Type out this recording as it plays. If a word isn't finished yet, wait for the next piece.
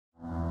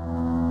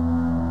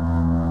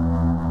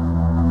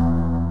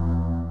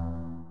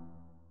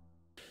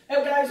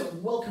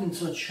welcome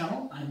to the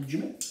channel. I'm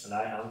Jimmy. And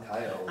I am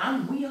Kyle.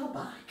 And we are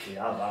back. We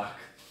are back.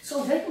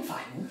 So taken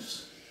 5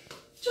 months.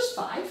 Just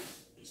 5.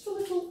 Just a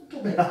little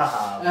bit.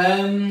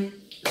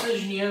 So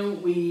as you know,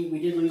 we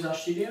did lose our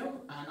studio,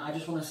 and I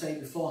just want to say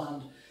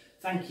beforehand,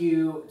 thank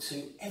you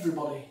to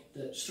everybody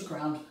that stuck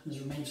around and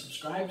has remained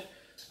subscribed.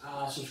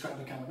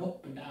 Subscriber count went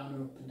up and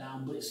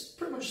down, but it's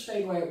pretty much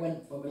stayed where it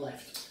went when we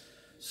left.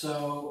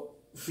 So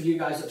for you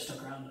guys that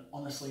stuck around,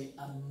 honestly,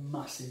 a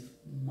massive,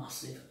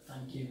 massive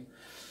thank you.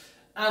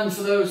 And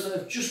for those that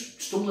have just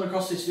stumbled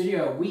across this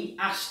video, we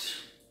asked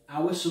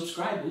our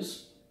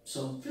subscribers,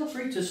 so feel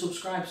free to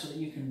subscribe so that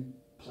you can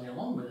play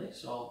along with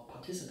this or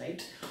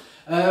participate.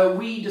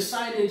 We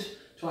decided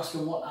to ask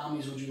them what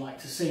armies would you like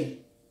to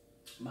see.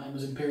 Mine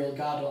was Imperial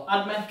Guard or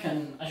Admech,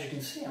 and as you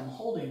can see, I'm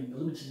holding the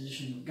limited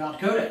edition Guard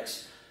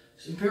Codex.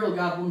 It's Imperial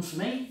Guard one for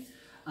me,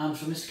 and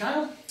for Mr.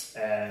 Kyle.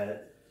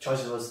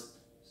 Choices was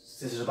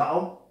Sisters of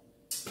Battle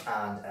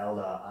and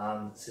Eldar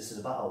and Sisters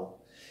of Battle.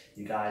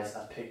 You guys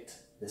have picked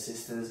the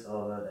Sisters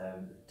over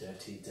them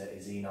dirty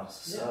Xenos.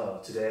 Yeah.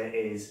 So today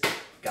is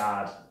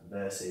Guard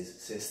versus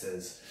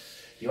Sisters.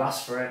 You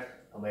asked for it,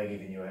 and we're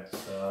giving you it.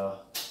 So.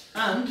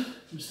 And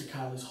Mr.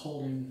 Kyle is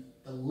holding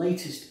the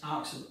latest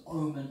Arcs of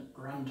Omen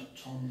Grand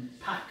Ton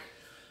pack.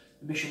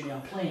 The mission we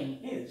are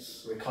playing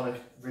is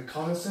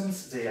Reconnaissance.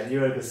 See, I knew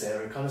I was going to say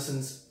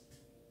Reconnaissance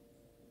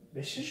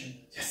mission.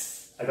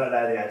 Yes, I got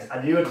there at the end.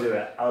 I knew I'd do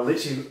it. I was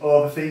literally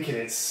overthinking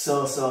it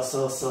so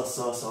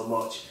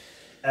much.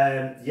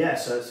 Yeah,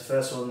 so it's the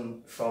first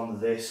one from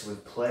this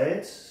we've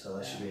played, so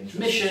that should be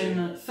interesting.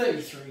 Mission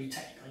 33,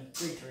 technically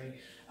 33,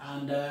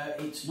 and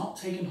it's not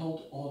taken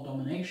hold or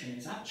domination.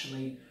 It's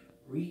actually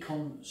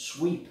recon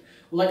sweep.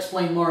 We'll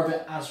explain more of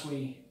it as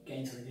we get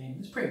into the game.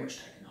 It's pretty much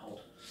taken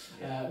hold,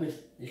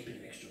 with this bit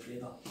of extra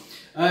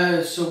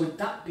flavour. So with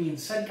that being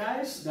said,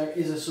 guys, there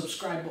is a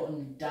subscribe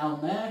button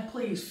down there.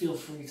 Please feel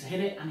free to hit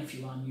it, and if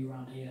you are new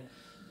around here,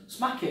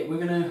 smack it.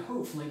 We're going to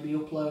hopefully be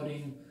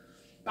uploading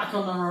back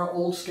on our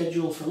old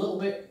schedule for a little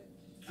bit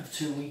of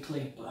 2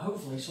 weekly, but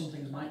hopefully some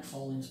things might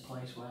fall into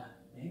place where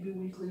maybe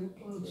weekly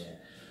uploads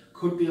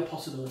could be a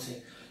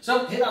possibility.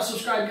 So hit that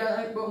subscribe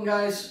button,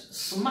 guys,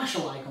 smash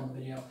a like on the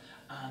video,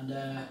 and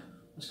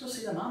let's go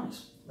see them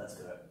armies. Let's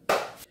do it.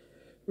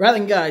 Right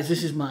then, guys,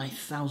 this is my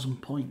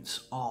 1000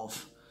 points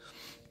of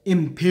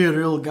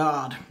Imperial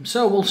Guard.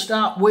 So we'll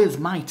start with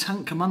my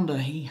tank commander.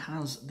 He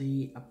has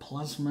the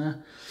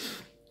plasma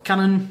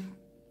cannon,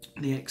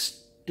 the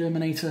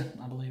Exterminator,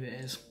 I believe it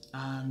is,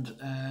 and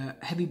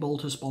heavy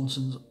bolter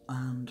sponsons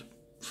and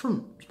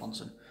front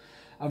sponson.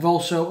 I've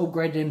also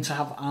upgraded him to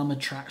have armoured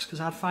tracks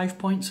because I had 5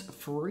 points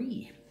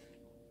free.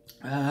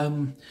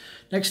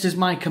 Next is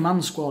my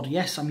command squad.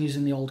 Yes, I'm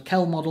using the old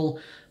Kell model,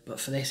 but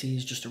for this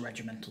he's just a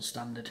regimental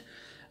standard.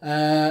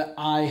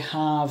 I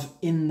have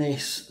in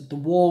this the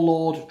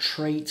Warlord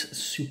trait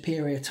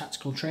Superior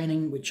Tactical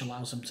Training, which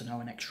allows them to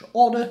know an extra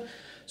order.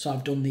 So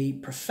I've done the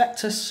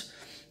Prefectus,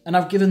 and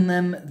I've given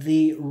them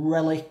the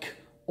Relic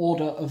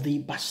Order of the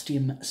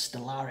Bastium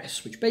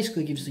Stellaris, which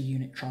basically gives the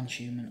unit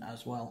transhuman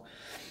as well.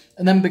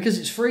 And then because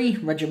it's free,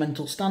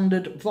 Regimental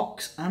Standard,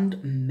 Vox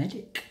and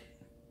Medic.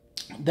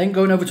 Then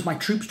going over to my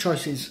troops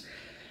choices,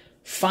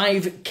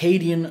 5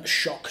 Cadian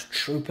Shock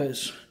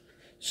Troopers.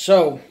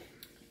 So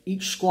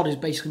each squad is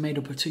basically made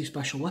up of 2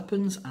 special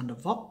weapons and a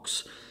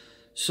Vox.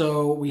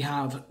 So we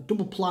have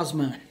double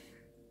plasma.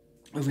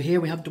 Over here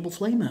we have double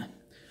flamer.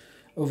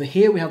 Over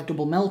here we have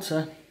double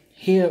melter.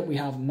 Here we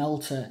have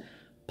melter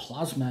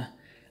plasma,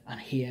 and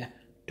here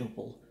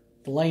double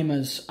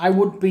flamers. I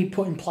would be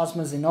putting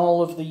plasmas in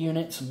all of the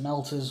units and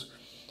melters,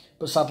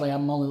 but sadly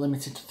I'm only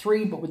limited to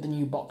 3, but with the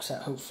new box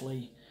set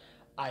hopefully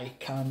I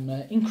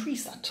can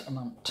increase that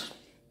amount.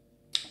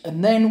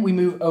 And then we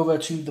move over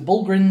to the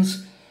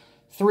Bulgrins,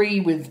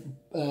 3 with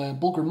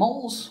Bulgrin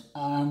Moles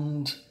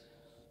and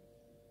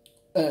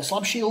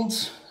slab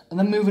shields. And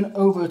then moving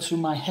over to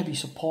my heavy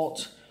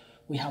support,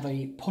 we have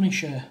a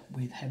Punisher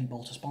with heavy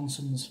bolter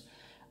sponsons,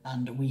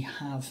 and we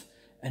have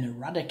an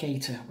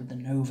Eradicator with the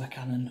Nova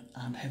Cannon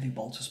and heavy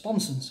bolter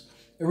sponsons.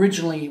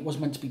 Originally it was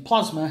meant to be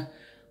plasma,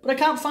 but I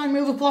can't find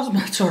my other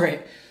plasma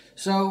turret,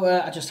 so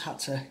I just had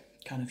to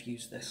kind of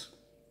use this.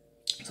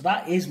 So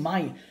that is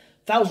my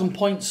 1000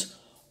 points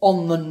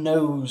on the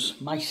nose.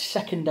 My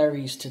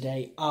secondaries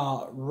today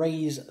are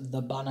Raise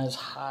the Banners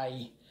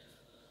High,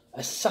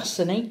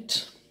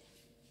 Assassinate,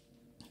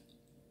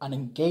 and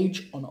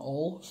Engage on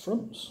all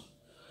fronts.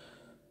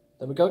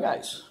 There we go,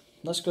 guys.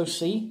 Let's go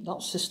see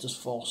that Sisters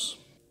force.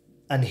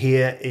 And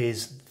here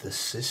is the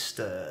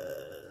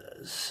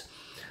Sisters,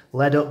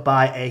 led up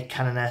by a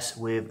Canoness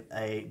with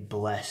a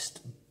Blessed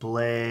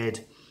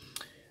Blade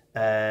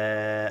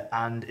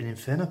and an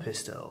Inferno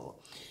Pistol.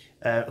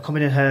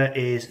 Accompanying her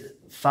is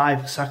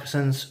 5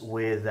 Saracens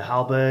with the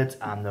Halberd,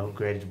 and they're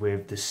upgraded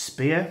with the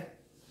Spear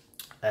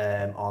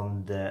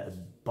on the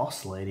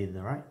Boss Lady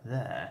right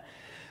there.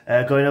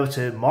 Going over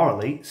to more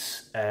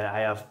elites, I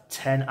have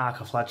 10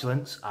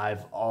 Arcoflagellants.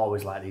 I've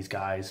always liked these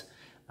guys,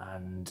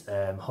 and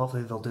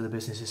hopefully they'll do the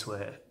business this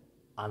way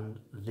and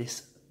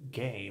this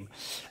game.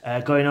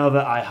 Going over,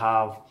 I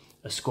have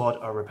a squad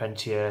of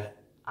Repentia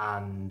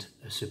and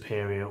a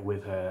superior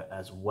with her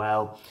as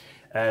well.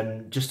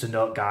 Just to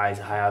note, guys,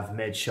 I have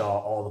made sure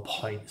all the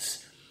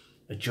points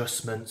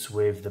adjustments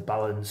with the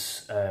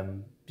balance,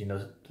 you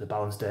know, the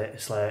balance data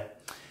slate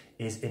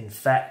is in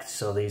effect.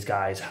 So these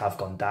guys have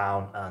gone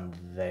down and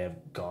they've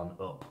gone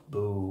up.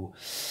 Boo.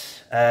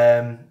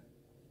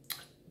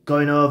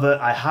 Going over,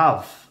 I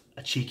have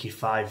a cheeky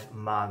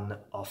 5-man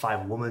or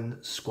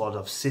 5-woman squad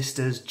of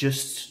sisters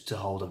just to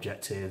hold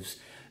objectives.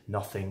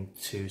 Nothing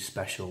too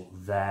special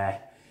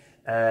there.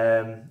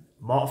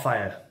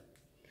 Mortifier,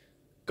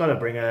 gotta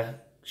bring her.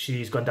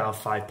 She's gone down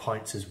 5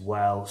 points as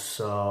well.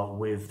 So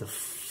with the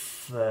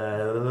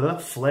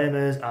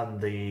flamers and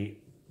the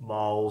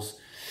mauls,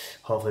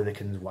 hopefully they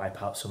can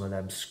wipe out some of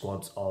them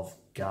squads of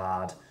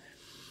guard.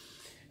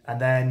 And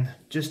then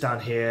just down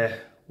here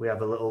we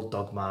have a little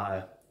dog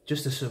martyr.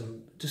 Just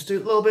do a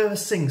little bit of a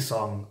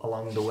sing-song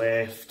along the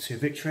way to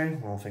victory.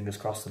 Well, fingers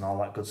crossed and all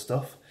that good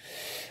stuff.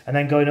 And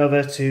then going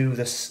over to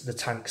the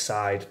tank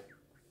side,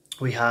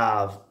 we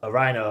have a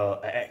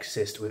Rhino, an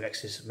Exorcist with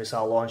Exorcist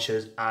missile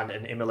launchers, and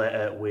an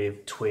Immolator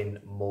with twin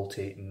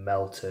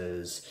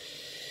multi-melters.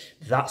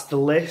 That's the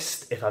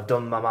list. If I've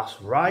done my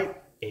maths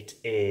right, it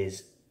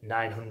is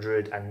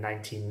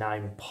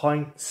 999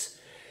 points.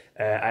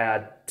 I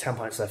had 10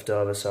 points left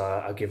over, so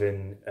I've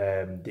given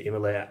the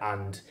Immolator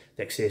and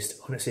the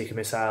Exorcist Hunter Seeker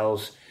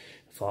missiles.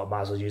 I thought I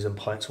might as well use them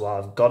points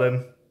while I've got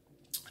them.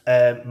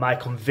 My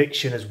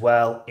conviction as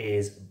well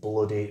is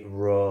Bloody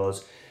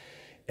Rose.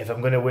 If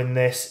I'm going to win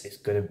this, it's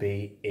going to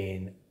be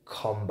in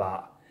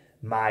combat.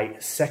 My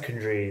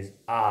secondaries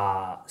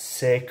are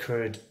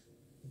Sacred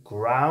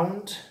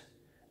Ground,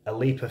 A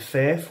Leap of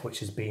Faith, which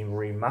has been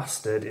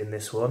remastered in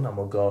this one, and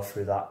we'll go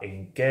through that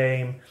in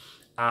game,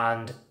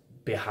 and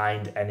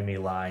Behind Enemy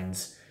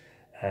Lines.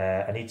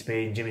 I need to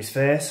be in Jimmy's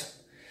face,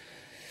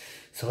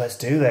 so let's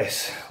do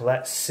this.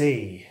 Let's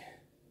see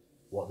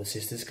what the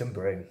sisters can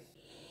bring.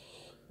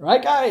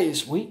 Right,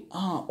 guys, we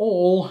are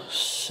all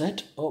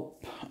set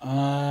up.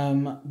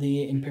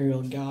 The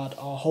Imperial Guard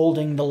are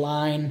holding the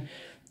line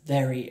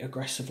very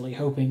aggressively,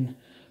 hoping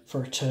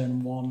for a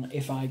turn 1.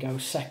 If I go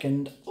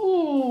second,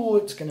 oh,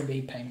 it's going to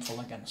be painful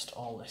against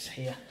all this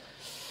here.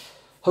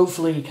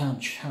 Hopefully he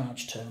can't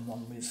charge turn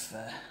 1 with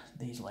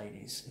these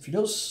ladies. If he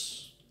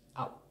does,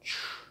 ouch.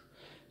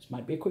 This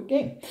might be a quick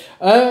game.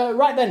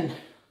 Right then,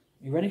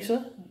 you ready,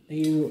 sir? Are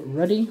you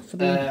ready for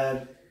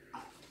the...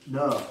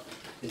 No,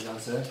 is the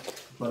answer.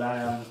 But I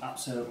am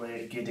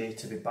absolutely giddy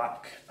to be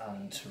back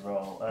and to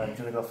roll. Do you want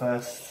to go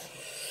first?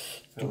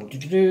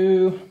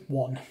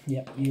 1.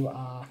 Yep, you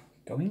are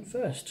going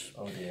first.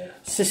 Oh dear.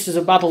 Sisters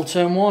of Battle,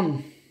 turn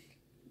 1.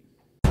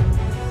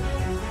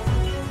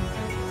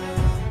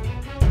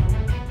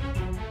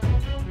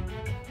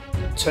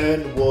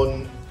 Turn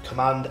 1,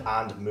 command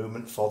and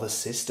movement for the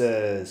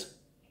sisters.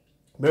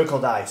 Miracle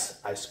dice,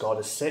 I scored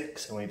a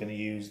 6, and we're going to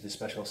use the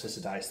special sister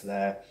dice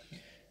there.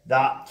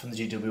 That, from the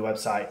GW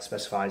website,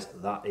 specifies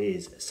that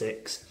is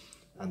 6,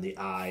 and the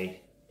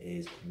I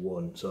is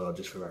 1. So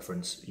just for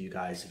reference, you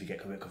guys, if you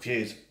get a bit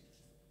confused.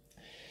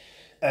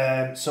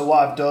 So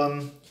what I've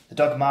done, the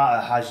Dog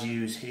Martyr has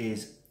used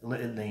his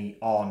litany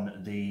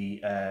on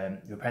the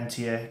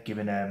Repentia,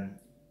 giving them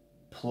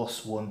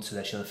 +1 to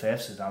their Shield of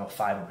Faith, so now a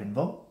 5 up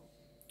invul,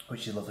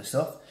 which is lovely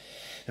stuff.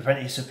 The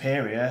Repentia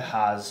Superior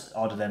has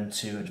ordered them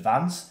to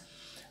advance.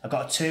 I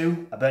got a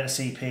 2, I burnt a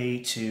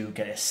CP to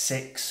get a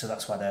 6, so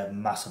that's why they're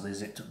massively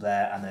zipped up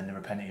there, and then the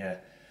Repentia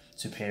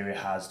Superior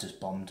has just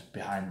bombed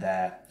behind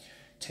there,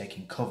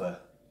 taking cover,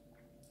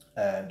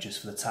 just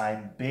for the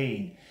time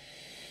being.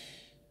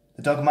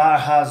 The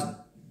Dogmata has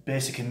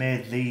basically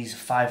made these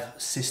 5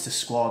 sister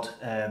squad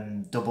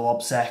double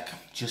obsec,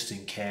 just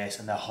in case,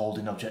 and they're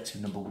holding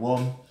objective number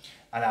 1,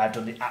 and I've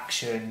done the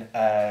action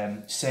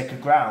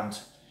Sacred Ground.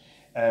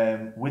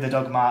 With a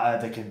Dogmata,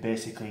 they can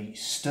basically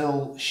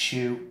still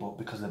shoot, but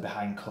because they're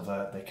behind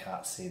cover, they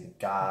can't see the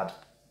guard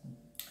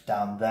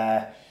down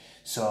there.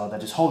 So they're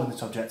just holding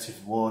this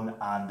objective 1,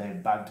 and they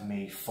bagged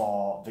me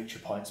 4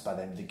 victory points by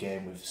the end of the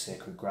game with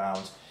Sacred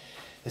Ground.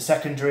 The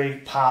secondary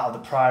part of the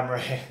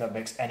primary, that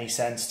makes any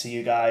sense to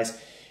you guys,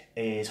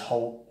 is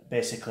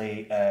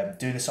basically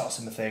doing the sort of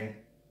similar thing.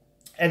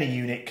 Any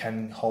unit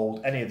can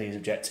hold any of these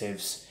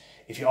objectives.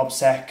 If you're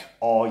obsec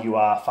or you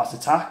are fast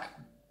attack,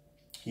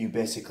 you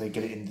basically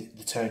get it in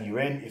the turn you're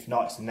in. If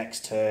not, it's the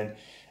next turn,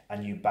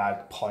 and you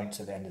bag points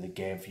at the end of the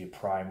game for your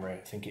primary.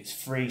 I think it's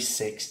 3,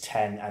 6,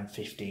 10 and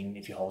 15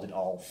 if you're holding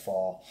all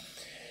 4.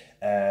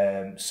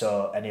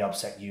 So any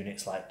obsec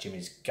units like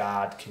Jimmy's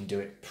Guard can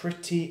do it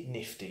pretty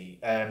nifty.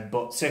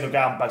 But Sacred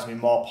Ground bags me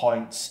more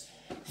points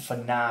for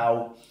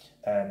now,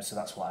 so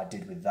that's what I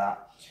did with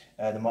that.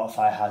 The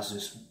Mortifier has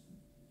just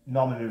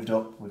normally moved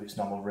up with its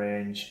normal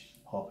range,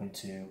 hoping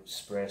to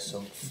spray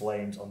some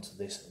flames onto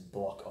this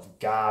block of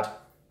guard.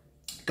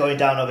 Going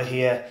down over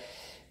here,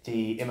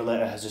 the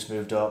Immolator has just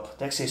moved up.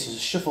 The Exorcist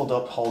is shuffled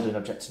up, holding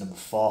objective number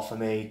 4 for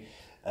me.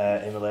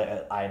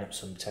 Immolator eyeing up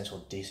some potential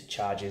decent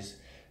charges.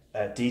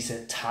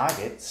 Decent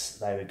targets,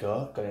 there we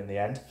go, got it in the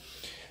end.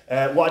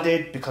 What I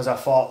did, because I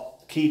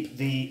thought keep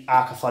the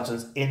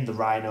Arcoflagellants in the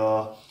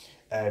Rhino,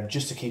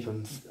 just to keep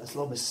him a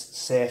little bit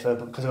safer.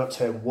 But because I got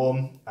turn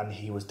 1 and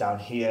he was down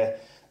here,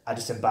 I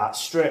just embarked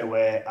straight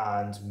away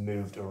and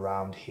moved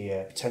around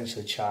here,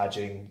 potentially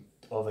charging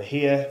over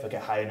here if I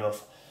get high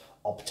enough,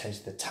 or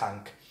potentially the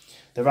tank.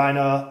 The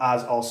Rhino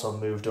has also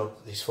moved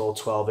up his full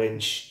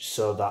 12-inch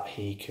so that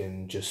he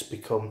can just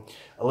become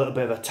a little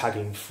bit of a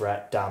tagging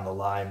threat down the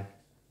line.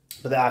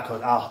 But the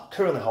Archons are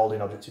currently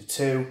holding objective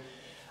 2.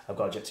 I've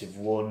got objective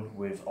 1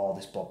 with all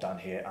this blob down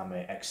here, and my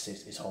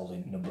Exorcist is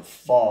holding number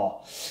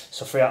 4.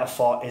 So 3 out of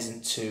 4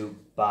 isn't too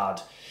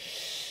bad.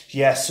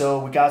 Yeah, so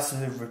with regards to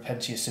the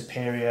Repentia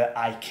Superior,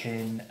 I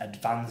can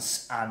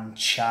advance and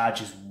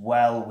charge as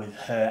well with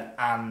her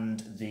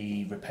and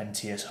the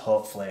Repentius.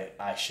 Hopefully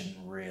I shouldn't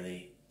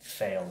really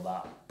fail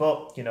that.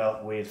 But, you know,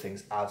 weird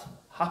things have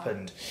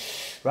happened.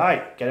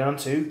 Right, getting on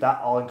to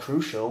that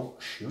all-crucial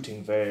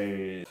shooting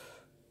phase.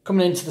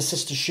 Coming into the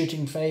sister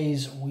shooting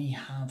phase, we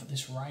have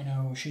this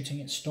Rhino shooting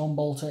its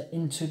Stormbolter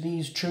into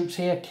these troops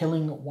here,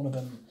 killing one of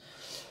them.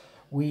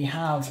 We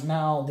have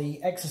now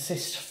the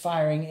Exorcist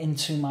firing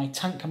into my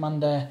tank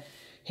commander,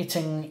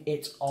 hitting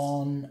it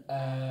on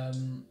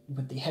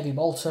with the heavy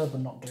bolter,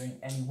 but not doing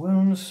any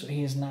wounds.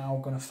 He is now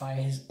going to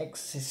fire his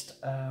Exorcist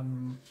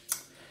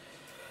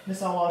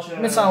missile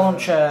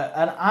launcher,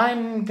 and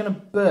I'm going to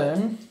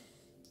burn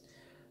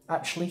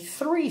actually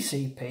 3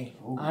 CP.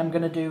 Ooh. I'm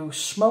going to do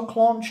smoke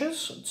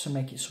launchers to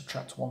make it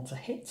subtract 1 to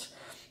hit,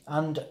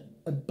 and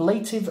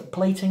ablative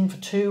plating for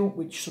 2,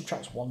 which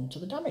subtracts 1 to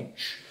the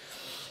damage.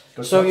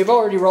 Good so stuff. You've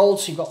already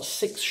rolled, so you've got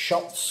 6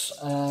 shots.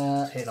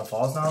 Hitting on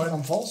 4s now. Hitting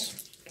on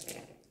 4s.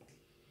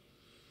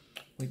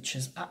 Which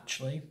has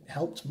actually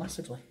helped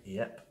massively.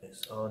 Yep,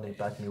 it's only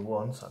bagged me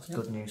 1, so that's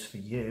good news for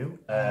you.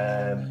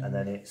 And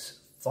then it's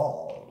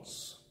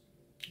 4s.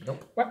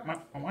 Nope.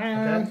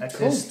 Okay,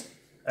 Exorcist.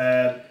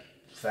 Cool.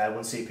 Fair,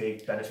 1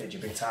 CP benefited you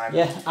big time.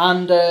 Yeah,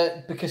 and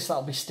because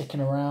that'll be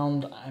sticking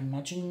around, I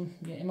imagine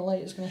your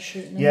Immolator's going to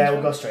shoot in. Yeah,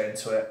 we'll go straight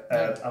into it.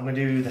 I'm going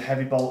to do the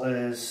heavy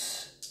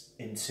bolters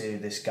into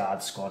this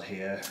guard squad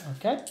here.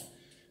 Okay.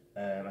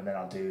 And then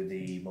I'll do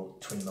the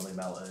twin milli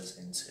melters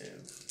into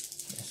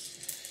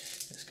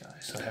this guy.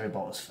 So heavy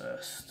bolters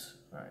first.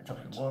 Right,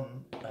 dropping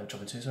 1.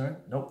 Dropping 2, sorry.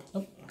 Nope.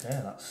 Okay,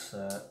 that's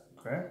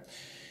great.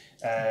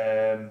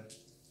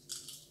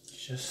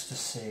 Just to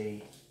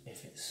see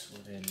if it's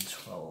within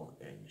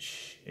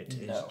 12-inch. It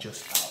is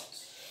just out,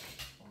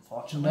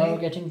 unfortunately. No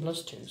getting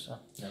 +2, so.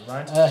 Never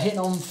mind. Hitting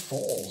on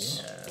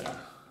 4s.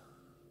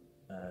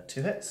 Yeah.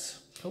 2 hits.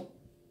 Cool.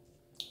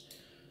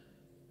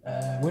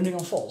 Wounding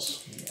on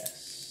 4s.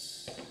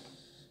 Yes.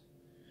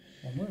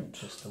 1 wound.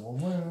 Just the 1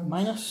 wound.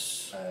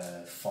 Minus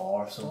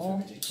 4, something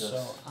ridiculous.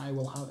 So I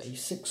will have a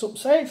 6-up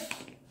save.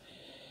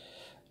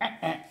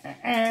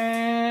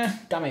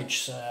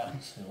 Damage, sir.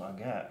 Let's see what I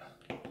get.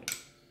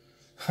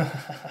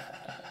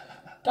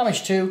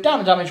 Damage 2, down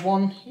to damage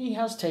 1. He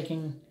has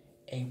taken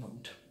a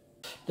wound.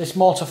 This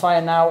mortar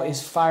fire now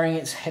is firing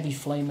its heavy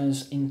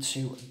flamers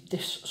into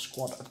this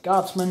squad of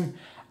guardsmen.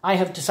 I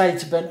have decided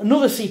to burn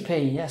another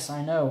CP. Yes,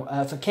 I know.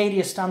 For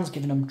Cadia Stan's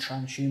giving him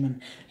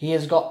transhuman. He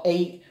has got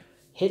 8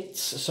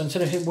 hits, so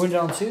instead of him wounding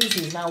on 2s,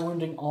 he's now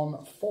wounding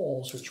on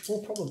 4s, which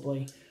will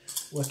probably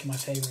work in my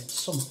favour in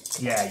some.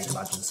 Yeah, you'd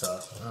imagine so.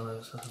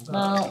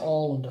 Now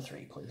all under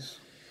 3, please.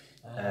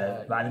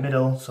 Right in the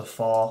middle, so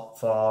 4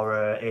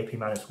 for AP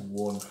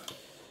 -1.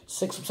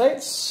 6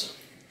 saves.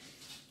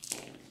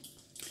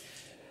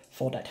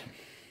 4 dead.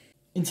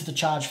 Into the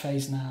charge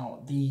phase now.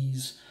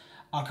 These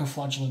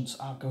Arcoflagellants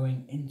are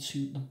going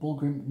into the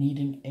Bullgrim,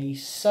 needing a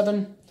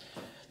 7.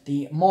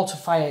 The mortar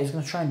fire is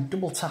going to try and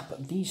double tap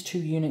these 2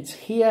 units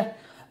here,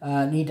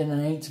 needing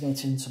an 8 to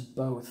get into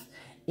both.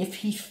 If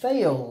he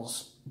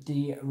fails,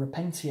 the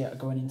Repentia are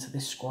going into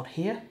this squad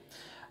here,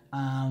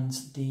 and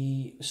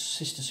the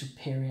Sister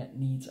Superior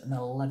needs an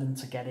 11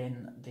 to get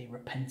in. The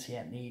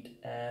Repentia need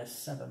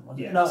 7. Was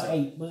it? Yeah, no,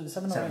 8. Was it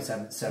 7 or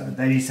 8? 7.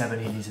 They need 7,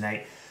 he needs an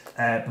 8.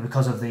 But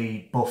because of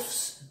the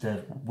buffs,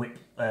 the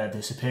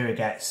Superior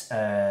gets,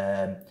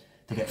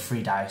 they get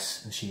 3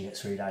 dice, and she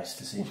gets 3 dice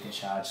to see if you get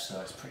charged, so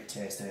it's pretty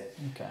tasty.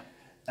 Okay.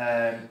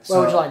 So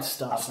where would you like to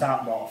start? I'll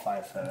start mortar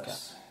fire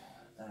first.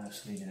 Okay.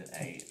 So needing an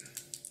 8.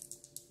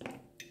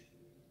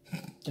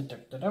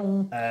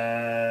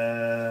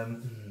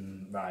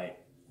 Right,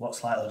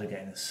 what's likely to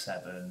get in a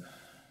 7?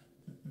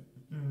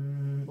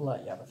 We'll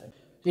let you have a think.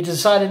 You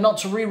decided not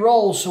to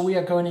re-roll, so we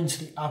are going into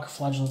the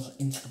Arcoflagellants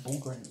into the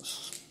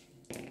Bullgrims.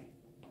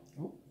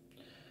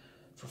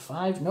 For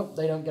 5, nope,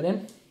 they don't get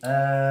in.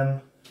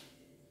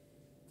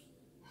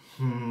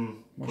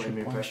 Putting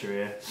me pressure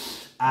here.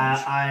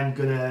 I'm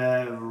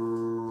gonna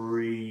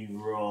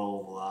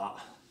re-roll that.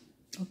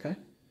 Okay.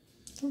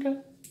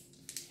 Okay.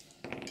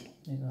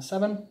 Needs a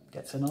 7,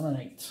 gets in on an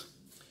 8.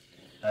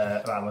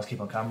 Right, let's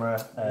keep on camera.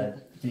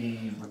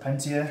 The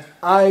Repentia.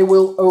 I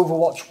will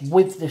overwatch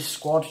with this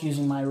squad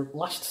using my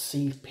last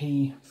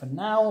CP for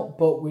now,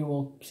 but we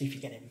will see if you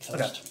get in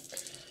first.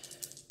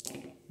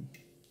 Okay.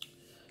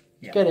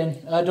 Yeah. Get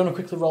in. I don't want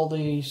to quickly roll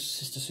the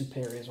Sister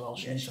Superior as well.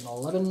 She needs an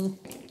 11.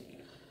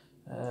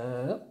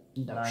 No,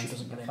 she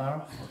doesn't get in. Far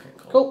off? Okay,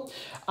 Cool.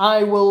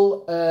 I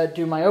will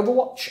do my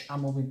Overwatch,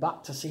 and we'll be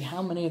back to see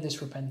how many of this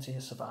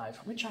Repentia survive,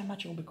 which I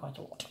imagine will be quite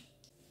a lot.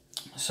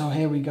 So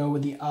here we go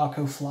with the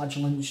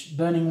Arco-Flagellant,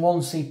 burning 1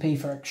 CP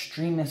for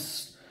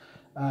Extremists.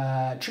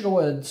 Trigger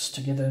words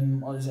to give him,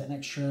 what is it, an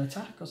extra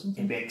attack or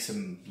something? It makes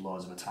him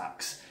loads of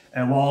attacks.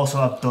 And what also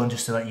I've done,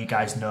 just to let you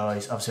guys know,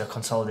 is obviously I've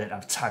consolidated,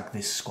 I've tagged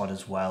this squad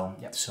as well.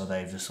 Yep. So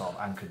they've just sort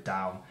of anchored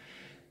down.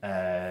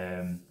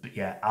 But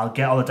yeah, I'll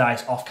get all the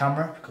dice off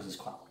camera because there's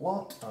quite a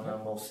lot, and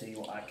then we'll see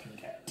what I can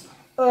get.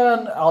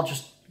 And I'll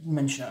just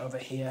mention it over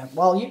here.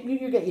 Well,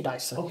 you get your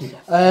dice. Okay.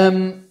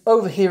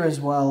 Over here as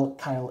well,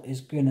 Kyle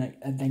is going to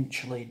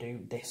eventually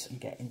do this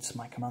and get into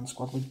my command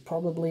squad with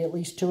probably at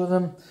least 2 of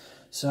them.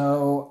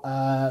 So,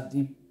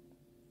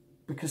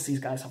 because these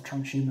guys have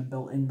transhuman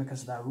built in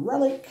because of their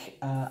relic,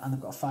 and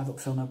they've got a 5-up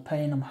feel no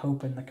pain, I'm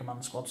hoping the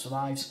command squad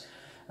survives.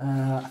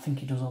 I think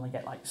he does only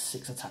get like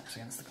 6 attacks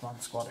against the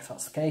command squad if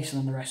that's the case,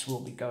 and then the rest will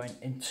be going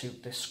into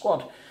this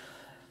squad.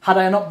 Had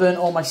I not burnt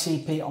all my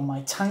CP on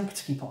my tank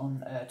to keep it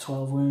on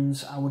 12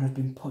 wounds, I would have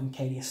been putting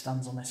Cadia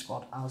stands on this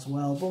squad as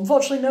well. But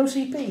unfortunately no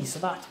CP, so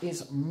that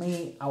is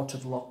me out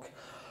of luck.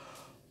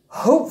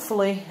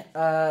 Hopefully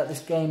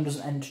this game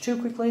doesn't end too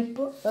quickly,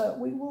 but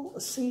we will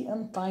see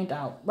and find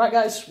out. Right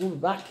guys, we'll be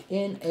back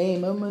in a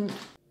moment.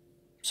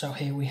 So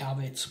here we have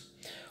it.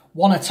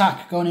 1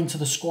 attack going into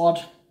the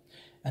squad,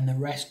 and the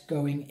rest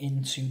going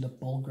into the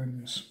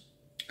Bulgrims.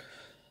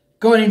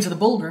 Going into the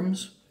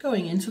Bulgrims,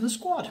 going into the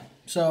squad.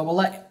 So we'll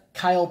let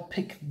Kyle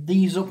pick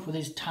these up with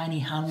his tiny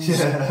hands.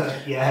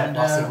 Yeah, and,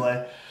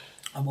 massively.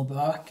 And we'll be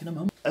back in a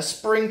moment. A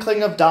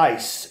sprinkling of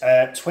dice.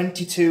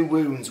 22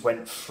 wounds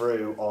went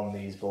through on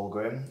these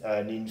Bulgrim.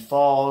 Needing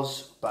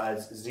 4s, but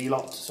as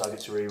Zealot, so I get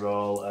to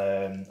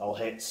reroll all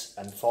hits,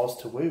 and 4s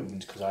to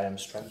wound, because I am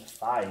strength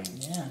 5.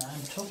 Yeah, and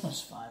I'm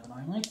toughness 5,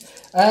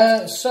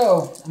 annoyingly.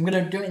 So, I'm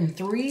going to do it in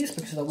 3s,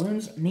 because of the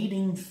wounds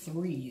needing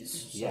 3s.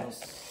 So,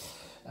 yes.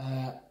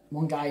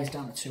 1 guy is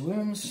down to 2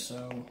 wounds,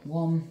 so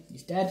 1,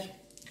 he's dead.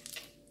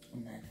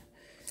 And then,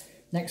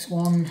 next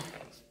one,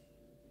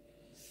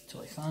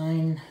 totally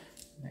fine.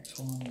 Next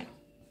one,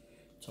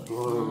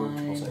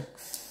 totally fine.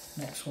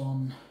 Next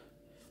one,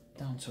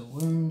 down to a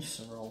wound,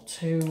 so roll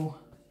 2.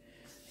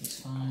 He's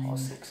fine.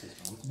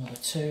 Another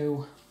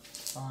 2,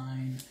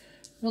 fine.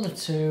 Another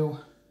 2,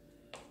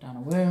 down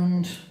a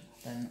wound.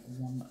 Then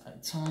 1 at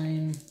a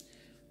time.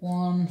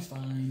 1,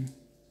 fine.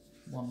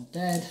 1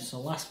 dead. So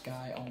last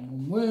guy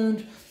on 1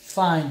 wound.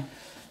 Fine.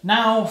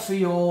 Now for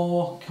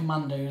your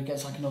commander who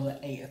gets like another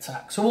 8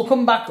 attacks. So we'll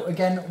come back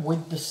again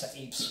with the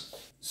saves.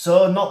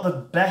 So not the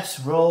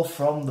best roll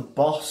from the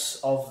boss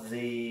of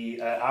the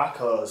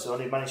Arcos.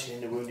 Only managed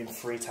to wound him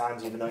 3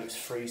 times, even though it was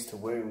freeze to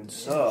wound.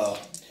 So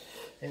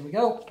here we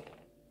go.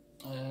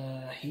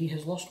 He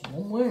has lost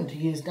 1 wound.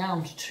 He is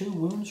down to 2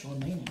 wounds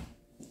remaining.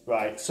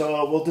 Right.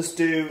 So we'll just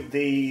do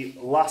the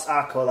last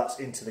Arco that's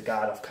into the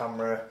guard off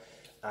camera,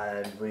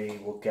 and we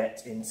will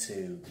get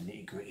into the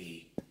nitty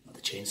gritty of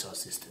the Chainsaw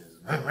Sisters.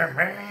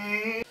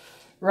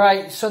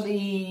 Right, so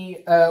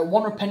the 1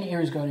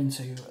 Repentia is going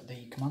into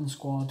the command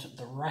squad,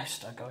 the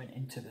rest are going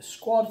into the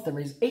squad. There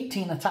is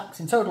 18 attacks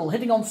in total,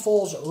 hitting on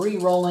 4s,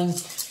 re-rolling,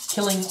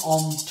 killing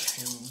on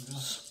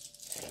 2s.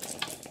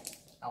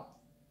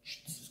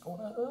 Ouch, this is going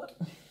to hurt.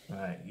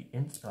 Right,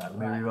 let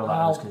me re-roll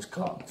that because it's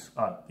cocked.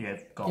 Oh, yeah,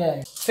 go on.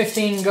 Yeah,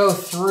 15 go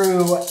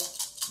through,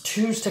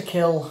 2s to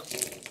kill.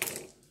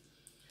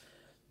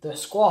 The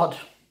squad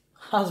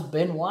has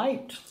been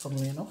wiped,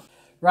 funnily enough.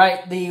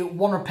 Right, the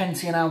 1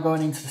 Repentia now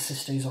going into the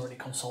sister who's already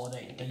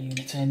consolidated the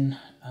unit in.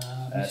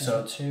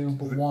 So 2,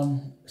 but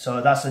 1.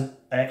 So that's an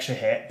extra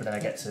hit, but then I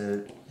get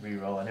to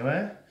re-roll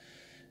anyway.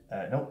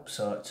 Nope,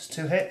 so it's just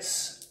 2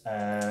 hits.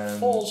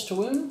 Falls to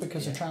wound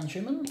because of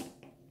transhuman.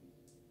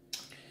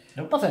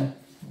 Nope. Nothing.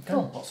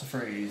 Cool. Lots of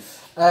freeze.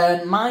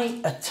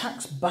 My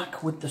attacks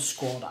back with the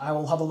squad. I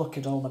will have a look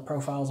at all the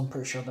profiles. I'm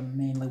pretty sure they're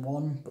mainly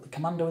 1, but the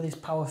commander with his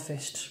power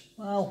fist,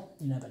 well,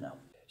 you never know.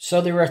 So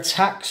there were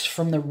attacks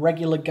from the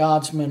regular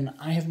guardsmen.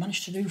 I have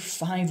managed to do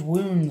 5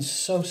 wounds.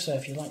 So, sir,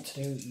 if you'd like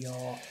to do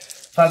your...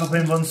 5 up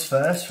wounds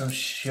first from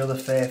Shield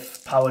of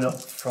Faith, powered up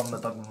from the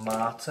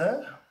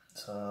Dogmata.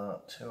 So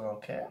 2 are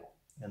okay.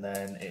 And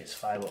then it's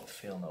 5 up,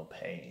 feel no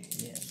pain.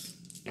 Yes.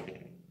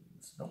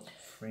 Nope,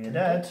 3 are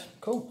dead.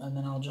 Cool, and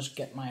then I'll just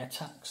get my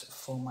attacks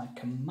for my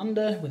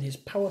commander with his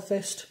power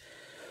fist.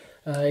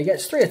 He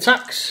gets 3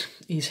 attacks.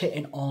 He's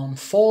hitting on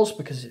 4s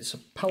because it's a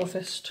power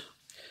fist.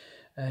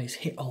 He's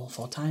hit all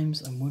 4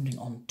 times and wounding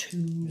on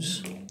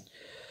 2s.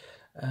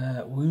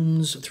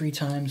 Wounds 3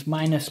 times,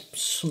 minus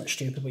something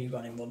stupid, but you've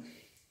got him 1.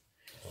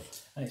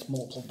 And it's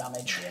multiple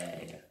damage.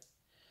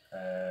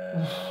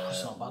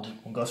 It's not bad.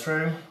 1 goes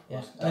through.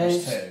 Yeah.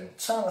 Damage 2.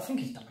 So I think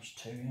he's damage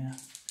 2, yeah.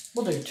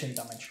 We'll do 2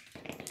 damage.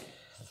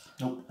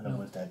 Nope, another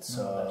one's dead,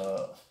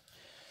 so...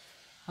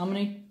 How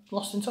many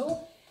lost in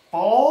total?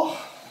 4.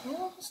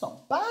 Well, that's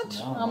not bad.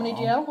 No. How many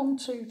do you have? 1,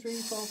 2, 3,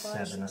 4,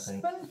 5, 7, I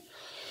think. 7.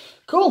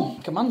 Cool.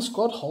 Command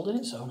squad holding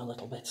its own a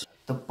little bit.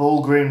 The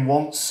Bulgrin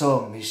wants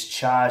some. He's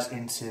charged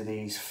into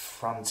these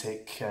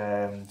frantic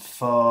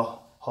foe,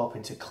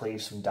 hoping to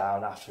cleave some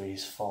down after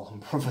his fallen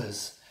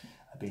brothers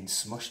are being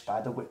smushed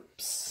by the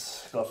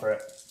whips. Go for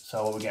it.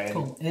 So what are we getting?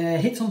 Cool.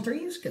 Hits on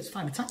 3s, gets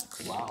 5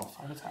 attacks. Wow,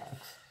 5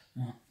 attacks.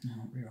 Oh, no,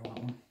 reroll that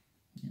one.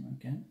 Yeah,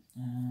 okay.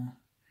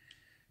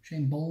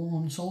 Chain ball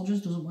on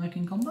soldiers doesn't work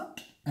in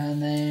combat.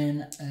 And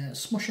then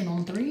smushing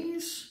on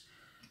 3s.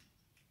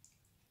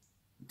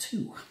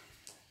 2.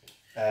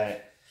 AP?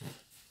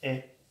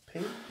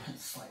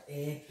 It's like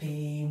AP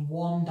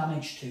 1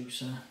 damage 2,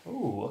 sir.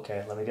 Ooh,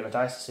 okay. Let me get my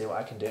dice to see what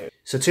I can do.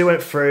 So 2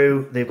 went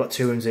through. They've got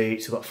 2 wounds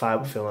each. They've got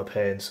 5 with feel no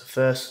pain. So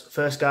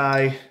first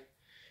guy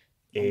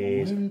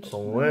is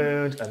one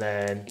wound, and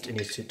then he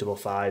needs 2 double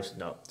 5s.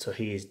 No, so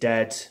he is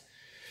dead.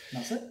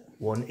 That's it.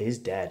 1 is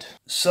dead.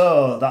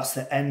 So that's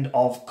the end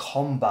of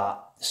combat.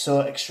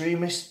 So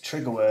Extremist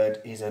trigger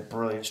word is a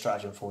brilliant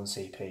stratagem for 1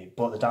 CP,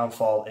 but the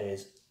downfall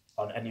is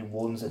on any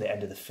 1s at the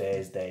end of the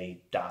phase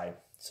they die.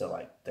 So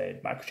like the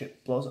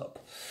microchip blows up.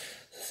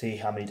 See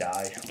how many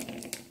die.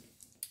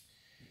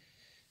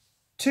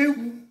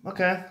 2.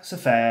 Okay, it's a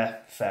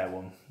fair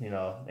one. You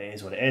know, it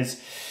is what it is.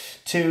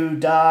 2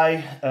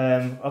 die.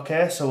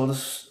 Okay, so we'll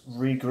just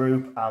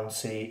regroup and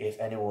see if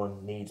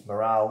anyone needs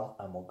morale,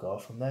 and we'll go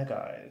from there,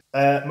 guys.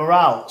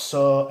 Morale.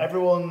 So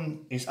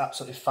everyone is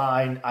absolutely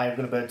fine. I'm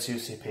going to burn 2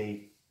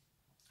 CP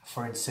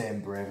for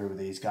insane bravery with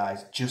these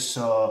guys, just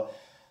so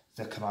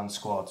the command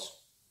squads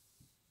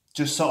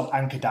just sort of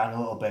anchor down a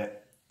little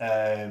bit.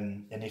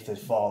 And if they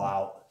fall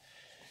out,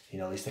 you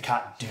know, at least they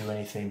can't do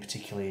anything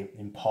particularly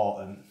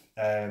important.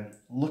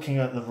 Looking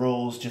at the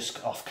rules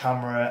just off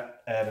camera,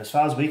 as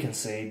far as we can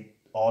see,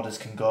 orders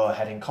can go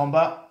ahead in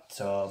combat.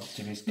 So,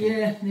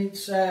 yeah,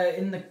 it's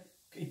in the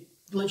it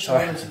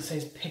literally it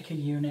says pick a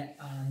unit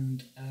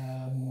and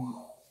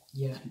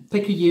yeah,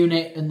 pick a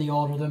unit and they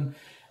order them.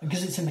 And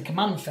because it's in the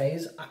command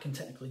phase, I can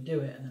technically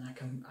do it, and then I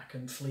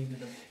can flee with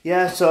them.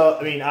 Yeah, so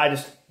I mean, I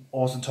just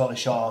wasn't totally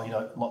sure. You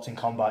know, locked in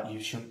combat, you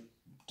shouldn't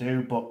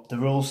do, but the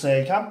rules say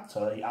you can,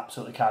 so you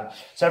absolutely can.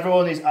 So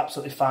everyone is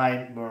absolutely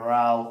fine.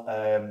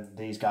 Morale,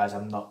 these guys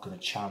I'm not going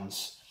to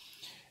chance.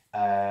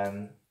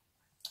 And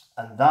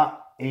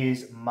that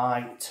is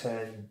my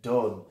turn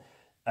done.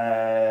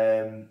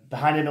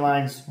 Behind enemy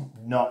lines,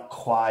 not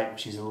quite,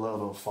 which is a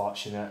little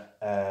unfortunate.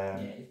 Yeah,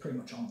 you're pretty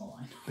much on the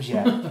line. But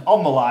yeah,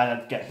 on the line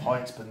I'd get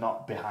points, but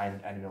not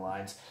behind enemy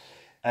lines.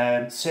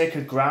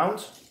 Sacred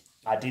Ground,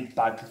 I did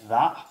bag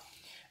that.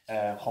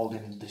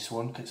 Holding this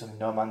one because it's in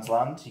no man's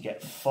land. You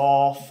get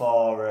 4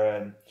 for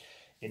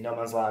in no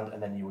man's land,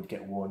 and then you would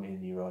get 1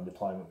 in your own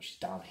deployment, which is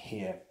down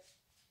here.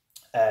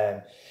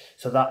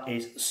 So that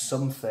is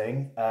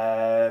something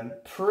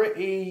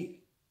pretty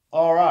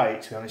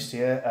alright, to be honest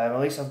here. At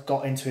least I've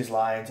got into his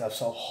lines. I've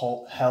sort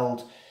of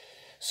held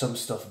some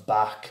stuff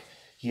back.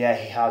 Yeah,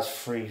 he has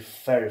 3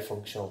 very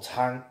functional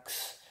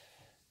tanks,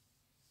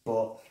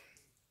 but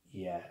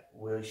yeah,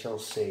 we shall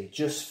see.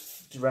 Just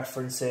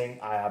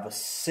referencing, I have a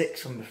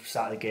 6 from the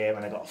start of the game,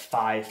 and I got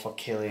 5 for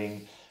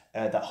killing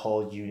that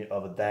whole unit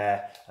over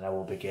there, and I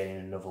will be getting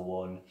another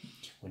one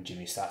when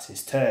Jimmy starts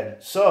his turn.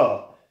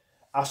 So,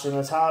 Astra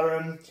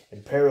Militarum,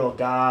 Imperial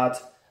Guard,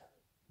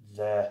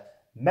 the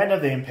Men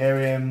of the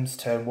Imperiums,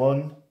 turn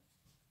 1,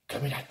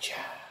 coming at ya.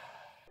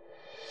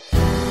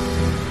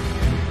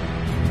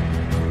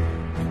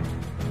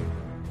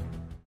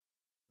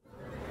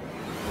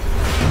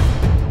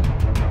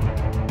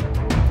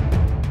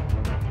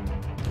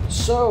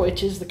 So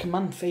it is the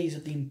command phase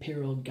of the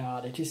Imperial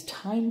Guard. It is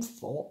time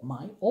for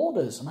my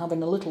orders. I'm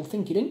having a little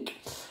thinky dink.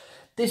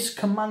 This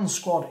command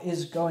squad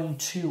is going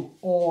to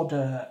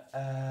order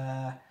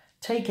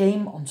take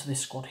aim onto this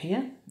squad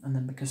here, and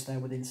then because they're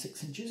within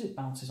 6 inches, it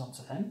bounces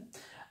onto them.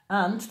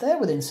 And they're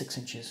within 6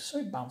 inches, so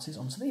it bounces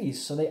onto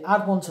these. So they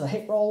add 1 to the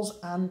hit rolls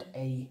and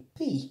a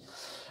P.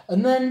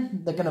 And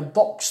then they're going to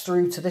box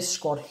through to this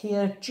squad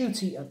here,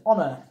 duty and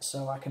honour.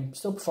 So I can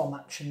still perform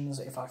actions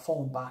if I've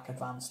fallen back,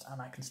 advanced,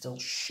 and I can still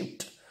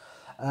shoot.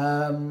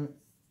 Then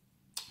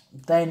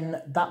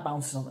that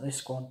bounces onto this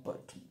squad, but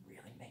it doesn't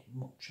really make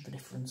much of a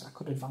difference. I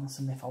could advance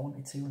them if I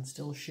wanted to and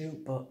still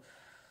shoot, but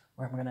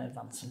where am I going to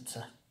advance them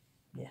to?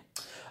 Yeah.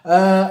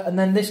 And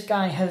then this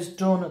guy has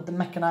done the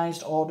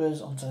mechanised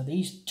orders onto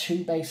these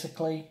 2,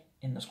 basically,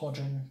 in the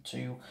squadron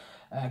to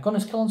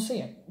Gunners Kill on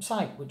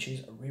Sight, which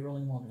is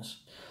rerolling 1s.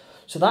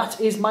 So that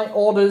is my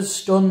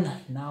orders done.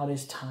 Now it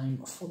is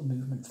time for the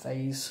movement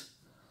phase.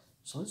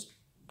 So let's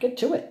get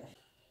to it.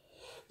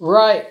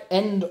 Right,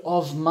 end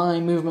of my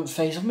movement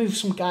phase. I've moved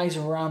some guys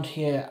around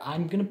here.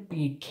 I'm going to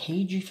be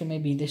cagey for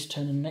maybe this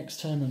turn and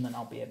next turn, and then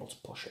I'll be able to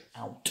push it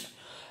out.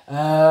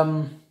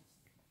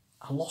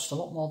 I lost a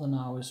lot more than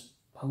I was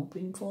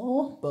hoping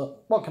for,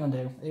 but what can I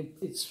do?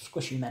 It's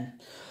squishy men.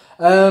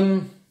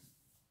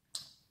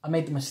 I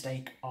made the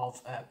mistake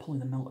of pulling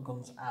the melter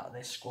guns out of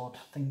this squad,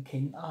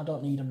 thinking, I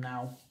don't need them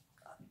now.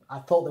 I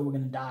thought they were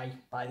going to die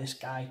by this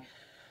guy.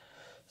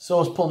 So I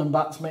was pulling them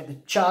back to make the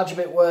charge a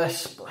bit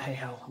worse, but hey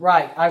hell.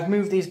 Right, I've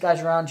moved these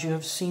guys around. You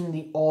have seen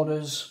the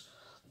orders.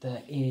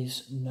 there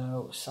is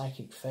no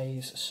psychic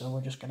phase, so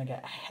we're just going to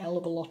get a hell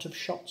of a lot of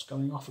shots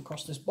going off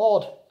across this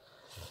board.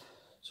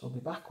 So I'll be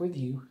back with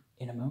you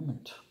in a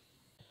moment.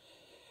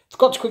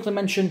 Forgot to quickly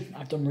mention,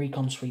 I've done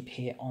recon sweep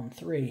here on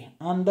 3.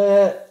 And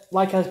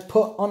like I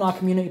put on our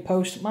community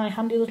post, my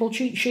handy little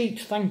cheat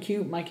sheet. Thank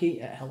you,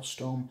 Mikey at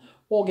Hellstorm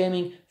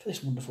Wargaming, for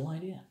this wonderful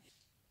idea.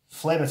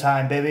 Flamer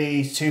time,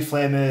 baby. 2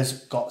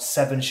 flamers got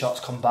 7 shots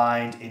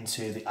combined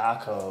into the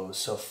Arcos,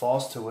 so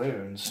force to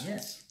wounds.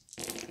 Yes.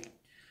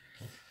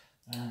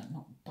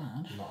 Not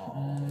bad.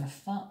 No.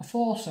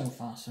 4 so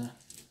far, sir.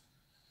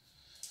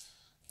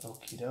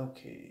 Okie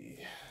dokie.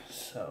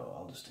 So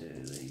I'll just do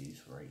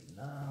these right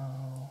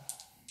now.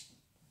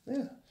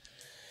 Yeah.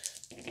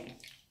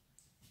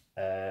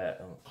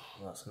 Oh,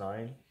 that's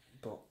annoying,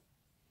 but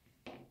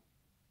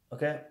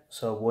okay.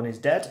 So 1 is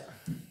dead.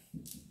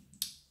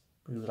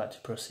 We would like to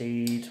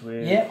proceed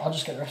with. Yeah, I'll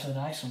just get the rest of the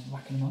dice. I'll be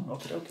back in a moment.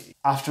 Okie dokie.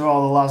 After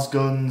all the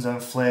Lasguns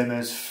and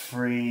Flamers,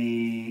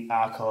 3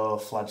 Arco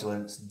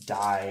Flagellants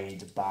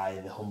died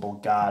by the Humble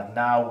Guard.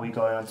 Now we're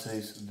going on to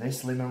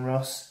this Leman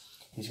Russ.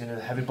 He's going to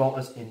do the Heavy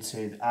Bolters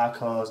into the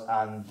Arcos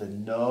and the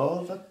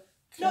Nova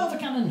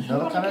Cannon.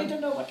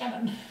 Nova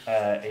Cannon.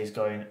 He's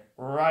going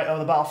right over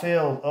the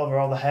battlefield, over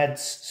all the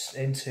heads,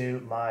 into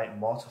my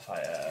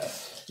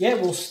Mortarfire. Yeah,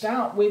 we'll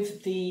start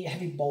with the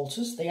Heavy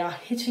Bolters. They are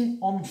hitting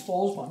on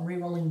 4s, but I'm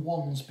re-rolling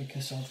 1s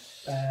because of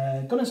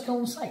Gunner's Kill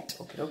on Sight.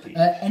 Okay.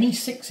 Any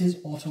 6s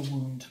auto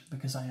wound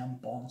because I am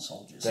Born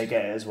Soldiers. They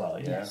get it as well,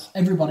 yeah. Yes,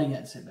 everybody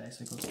gets it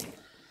basically.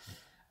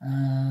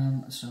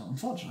 So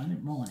unfortunately I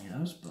didn't roll any of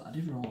those, but I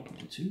did roll a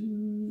couple of 2.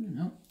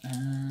 No.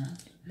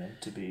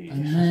 Meant to be.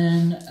 And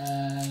then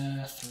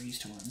 3s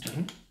to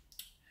wound.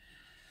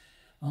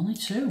 Only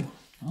 2.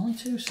 Only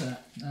 2, sir.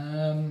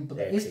 But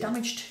there is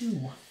damage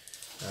 2.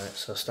 Alright,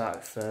 so start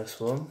with first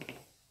one.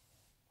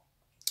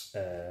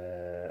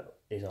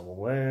 He's on 1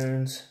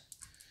 wound.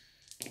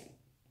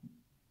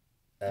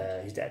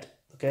 He's dead.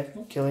 Okay,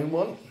 killing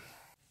 1.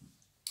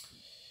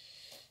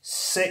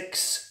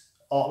 6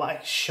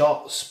 automatic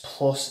shots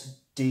plus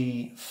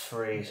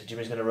D3. So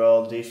Jimmy's going to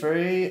roll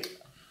D3.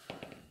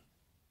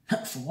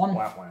 For 1.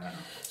 Wow.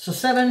 So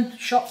 7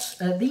 shots.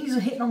 These are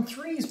hitting on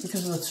 3s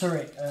because of the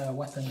turret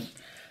weapon.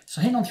 So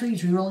hitting on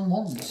 3s, re-rolling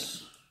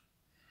 1s.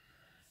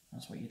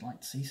 That's what you'd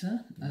like to see,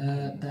 sir.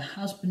 There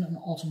has been an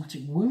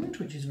automatic wound,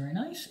 which is very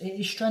nice. It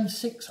is strength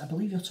 6. I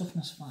believe your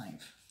toughness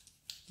 5.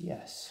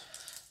 Yes.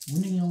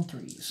 Wounding you on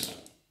 3s.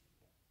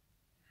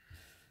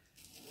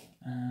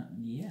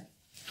 Yeah.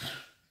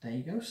 There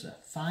you go, sir.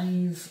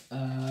 5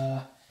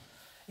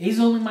 is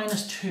only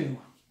 -2.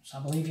 So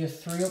I believe you're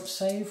 3-up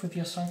save with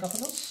your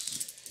Sarcophagus.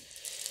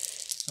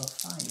 So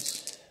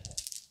 5s.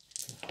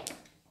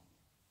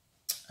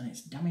 And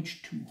it's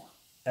damage 2.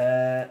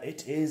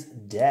 It is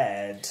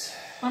dead.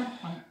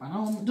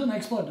 Doesn't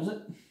explode, does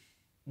it?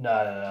 No.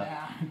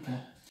 Yeah, okay.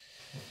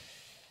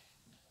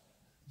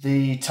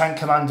 The tank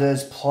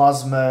commander's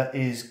plasma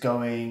is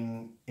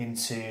going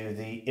into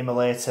the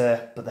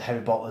immolator, but the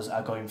heavy bolters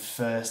are going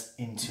first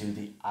into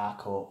the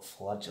Arco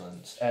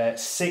Flagellants.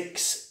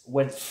 6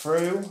 went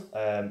through,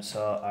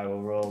 so I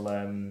will roll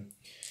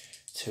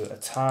 2 at a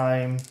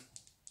time.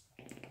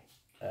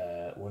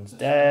 1's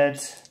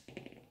dead.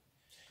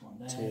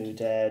 2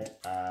 dead,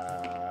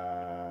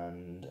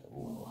 and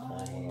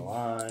 1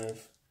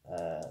 alive.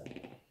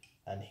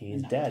 And he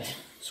is dead.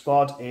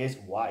 Squad is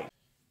white.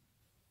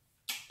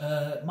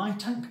 My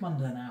tank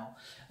commander now.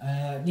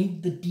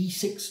 Need the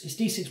D6. It's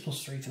D6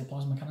 plus 3 for the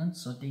plasma cannon,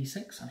 so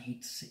D6. I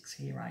need 6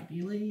 here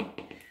ideally.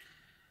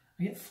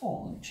 I get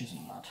 4, which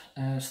isn't bad.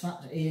 So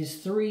that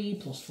is 3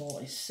 plus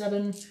 4 is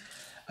 7.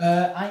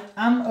 I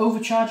am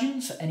overcharging,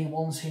 so any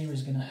 1s here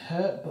is going to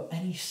hurt, but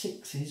any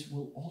 6s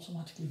will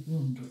automatically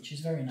wound, which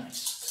is very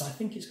nice. So I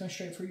think it's going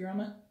straight through your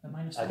armour at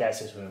 -4. I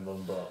guess it's wound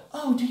one, but.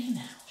 Oh, do you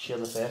now?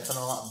 Shield of Faith and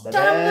all that.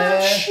 Damn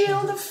that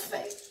Shield of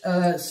Faith!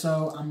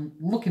 So I'm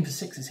looking for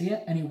 6s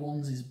here. Any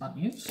 1s is bad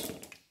news.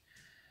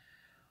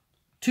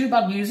 2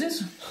 bad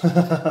newses.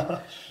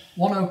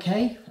 1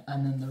 okay,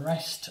 and then the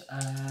rest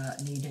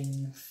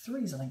needing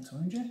 3s, I think, to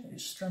wound you.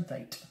 It's strength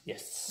 8.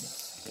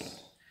 Yes.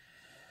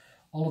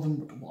 All of them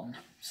but 1.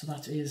 So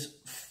that is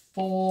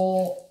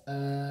 4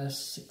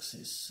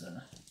 6s.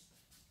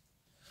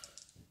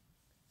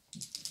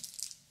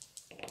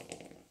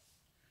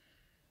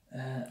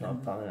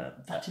 Not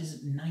bad. That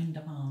is 9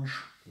 damage.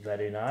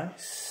 Very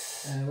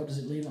nice. What does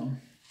it leave on?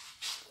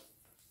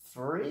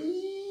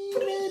 3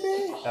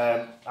 maybe?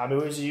 How many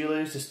wounds did you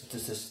lose?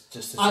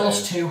 Just I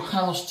lost 2.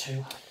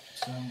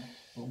 So,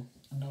 boom.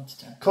 I'm down to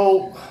 10.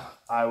 Cool.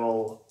 I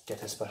will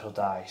get a special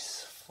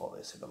dice for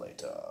this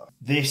simulator.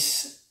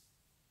 This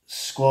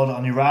squad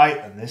on your right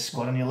and this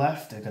squad on your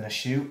left are going to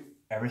shoot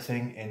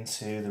everything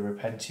into the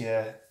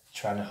Repentia,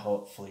 trying to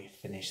hopefully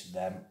finish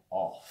them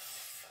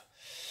off.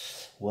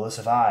 Will it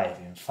survive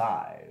in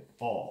 5,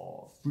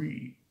 4,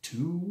 3,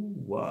 2,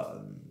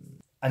 1?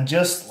 And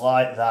just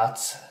like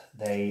that,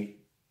 they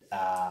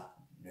are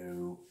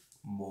no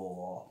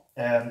more.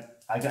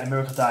 I got a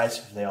miracle dice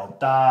if they all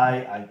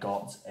die. I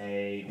got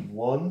a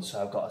 1,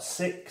 so I've got a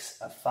 6,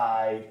 a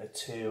 5, a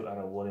 2, and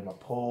a 1 in my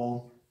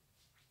pool.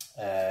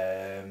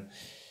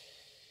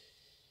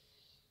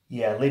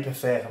 Yeah, leap of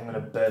faith, I'm going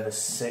to burn the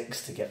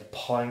 6 to get the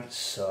points,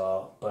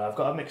 so, but I've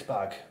got a mixed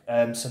bag.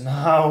 So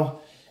now,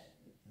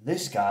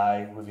 this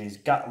guy with his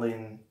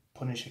Gatling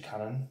Punisher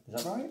Cannon,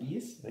 is that right?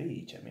 Yes.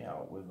 Hey, check me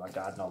out with my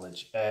guard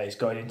knowledge. He's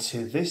going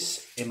into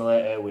this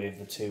immolator with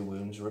the 2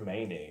 wounds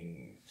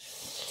remaining.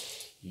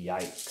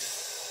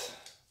 Yikes.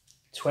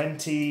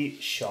 20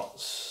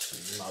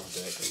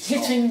 shots.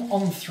 Hitting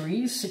on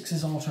 3s, 6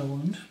 is auto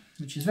wound,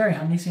 which is very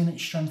handy seeing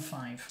it's strength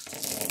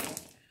 5.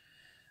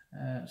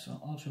 So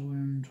auto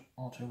wound,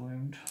 auto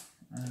wound.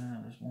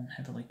 There's one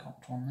heavily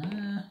cocked one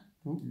there.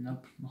 Ooh.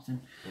 Nope,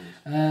 nothing.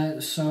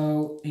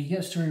 So he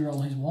gets to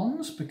reroll his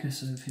 1s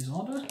because of his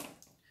order.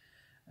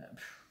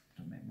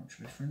 Don't make much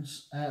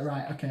difference.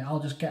 Right, okay, I'll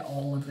just get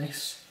all of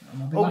this.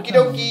 Okie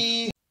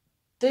dokie!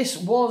 This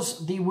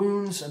was the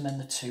wounds and then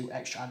the 2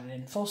 extra added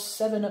in. For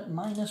 7 at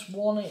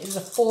 -1, it is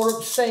a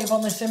 4-up save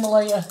on this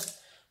immolator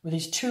with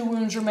his 2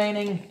 wounds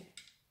remaining.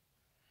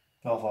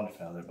 Oh, I've already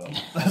failed it, but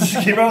let's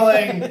keep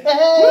rolling!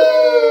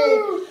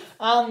 Woo!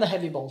 And the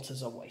heavy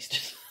bolters are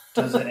wasted.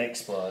 Does it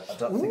explode? I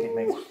don't think it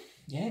makes...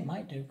 Yeah, it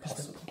might do,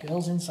 because the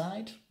girl's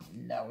inside.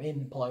 No, it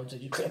implodes.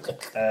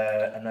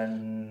 And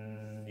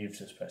then you've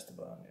just pressed the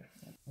button.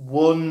 Yeah.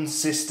 One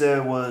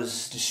sister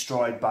was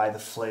destroyed by the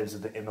flames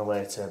of the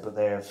immolator, but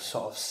they have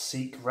sort of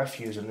seek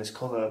refuge in this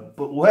cover.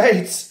 But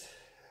wait!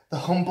 The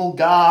humble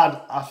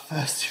guard are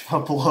thirsty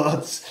for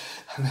blood,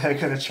 and they're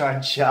going to try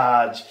and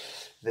charge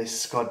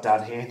this squad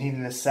down here,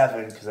 needing a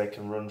 7 because they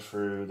can run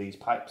through these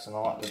pipes and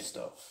all that good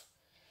stuff.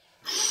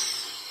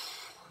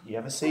 You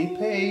have a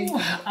CP?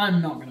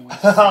 I'm not going to win.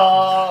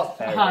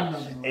 Fair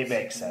enough. It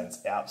makes sense.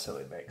 It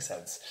absolutely makes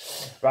sense.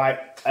 Right,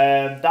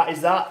 that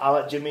is that. I'll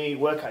let Jimmy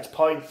work out his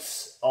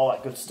points, all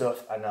that good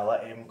stuff, and I'll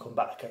let him come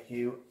back at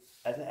you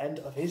at the end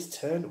of his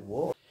turn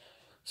 1.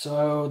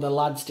 So the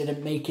lads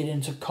didn't make it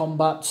into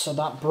combat, so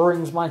that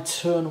brings my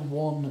turn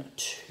 1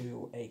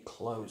 to a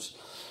close.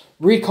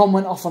 Recon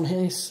went off on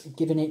his,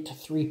 giving it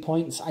 3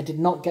 points. I did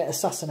not get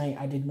Assassinate,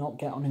 I did not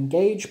get on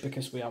Engage,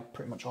 because we are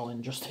pretty much all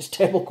in just this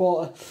table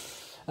quarter.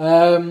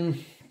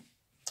 Didn't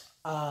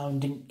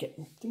get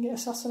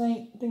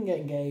Assassinate, didn't get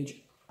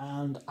Engage,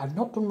 and I've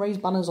not done Raise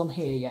Banners on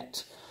here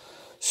yet.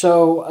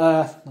 So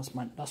that's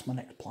my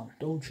next plan.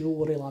 Don't you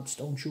worry, lads,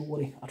 don't you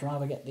worry. I'd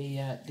rather get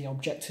the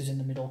objectives in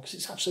the middle, because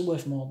it's actually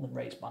worth more than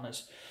Raise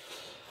Banners.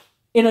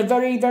 In a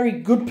very, very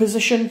good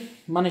position,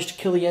 managed to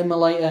kill the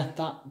immolator.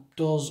 That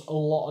does a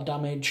lot of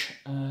damage.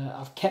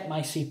 I've kept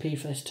my CP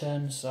for this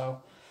turn,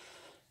 so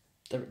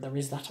there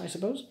is that, I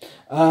suppose.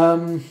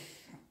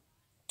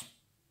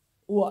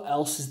 What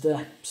else is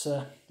there,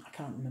 sir? I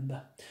can't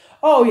remember.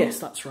 Oh, yes,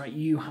 that's right.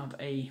 You have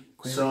a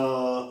query.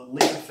 So,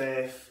 Leap of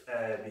Faith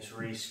is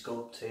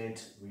re-sculpted,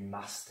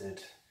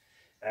 remastered.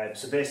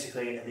 So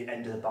basically, at the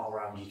end of the battle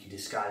round, you can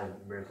discard a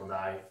miracle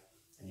die,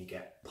 and you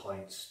get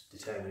points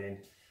determining.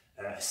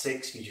 A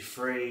 6 gives you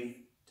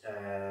 3,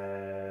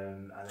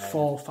 and then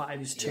 4,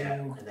 5 is 2,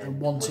 yeah, and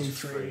 1, 2,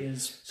 3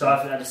 is... So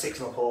I've had a 6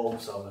 in my pool,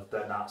 so I'm going to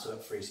burn that, so I've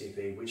got 3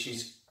 CP, which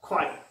is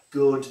quite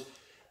good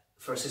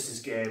for a sisters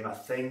game, I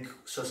think.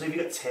 So if you've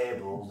got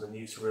tables and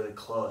it's really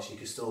close, you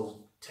can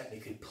still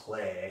technically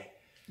play.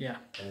 Yeah.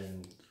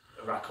 And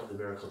rack up the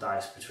miracle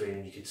dice between,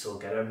 and you can still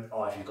get them,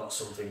 or if you've got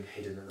something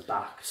hidden at the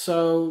back.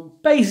 So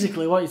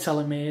basically what you're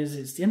telling me is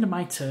it's the end of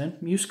my turn,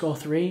 you score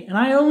 3, and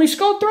I only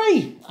scored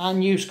 3!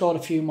 And you scored a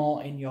few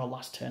more in your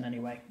last turn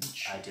anyway.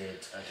 I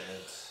did.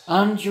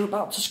 And you're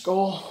about to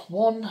score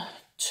 1,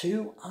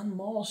 2 and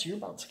more, so you're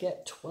about to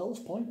get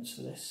 12 points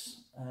for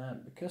this.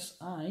 Because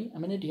I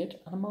am an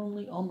idiot and I'm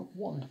only on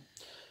 1.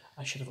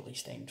 I should have at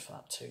least aimed for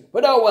that too.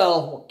 But oh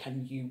well, what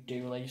can you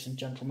do, ladies and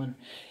gentlemen?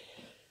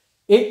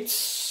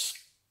 It's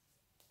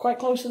quite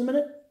close to the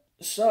minute,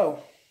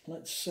 so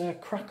let's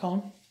crack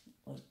on,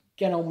 let's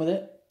get on with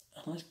it,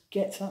 and let's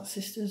get to that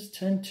sisters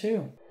turn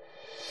 2.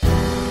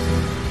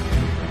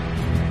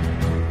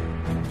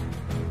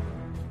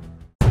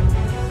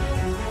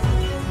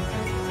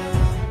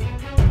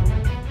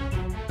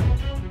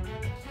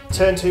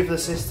 Turn 2 for the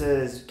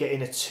sisters,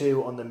 getting a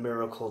 2 on the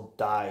miracle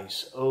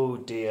dice. Oh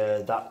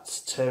dear,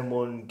 that's turn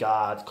 1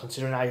 guard.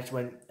 Considering I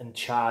went and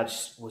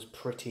charged was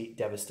pretty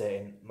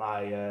devastating.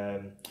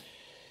 My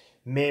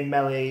main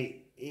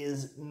melee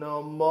is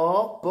no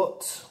more,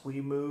 but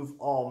we move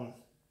on.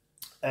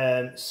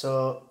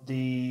 So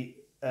the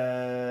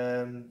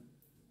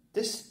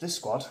this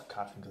squad,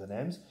 can't think of the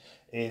names,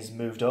 is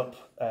moved up,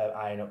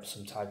 eyeing up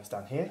some targets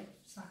down here.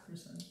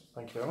 Sacrosanct.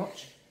 Thank you very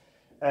much.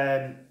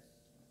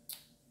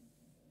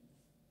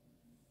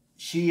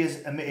 She has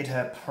emitted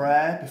her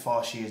prayer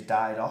before she has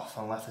died off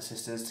and left the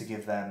sisters to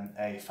give them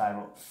a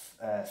 5-up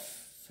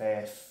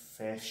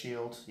faith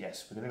shield.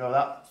 Yes, we're going to go with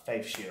that.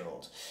 Faith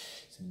shield.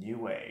 It's a new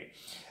way.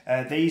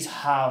 These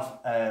have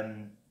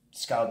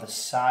scoured the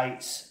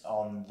sites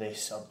on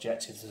this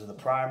objective. This is the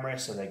primary,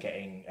 so they're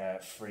getting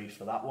 3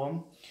 for that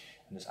one.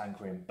 And just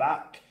anchoring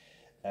back.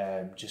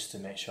 just to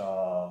make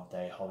sure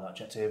they hold that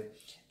objective.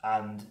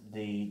 And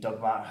the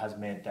Dogma has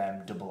made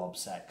them double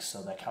obsec,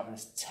 so they're counting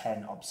as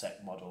 10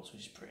 obsec models,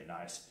 which is pretty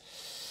nice.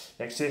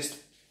 The Exist,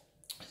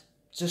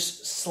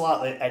 just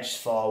slightly edged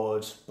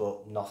forward,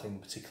 but nothing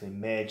particularly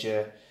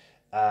major.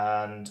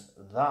 And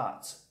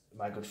that,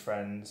 my good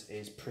friends,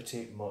 is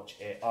pretty much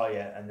it. Oh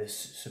yeah, and this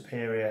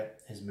Superior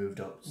has moved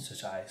up to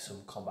try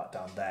some combat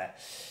down there.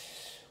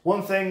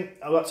 One thing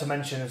I'd like to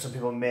mention, and some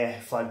people may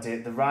have flagged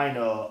it, the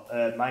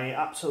Rhino, my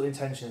absolute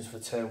intentions for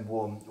turn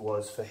 1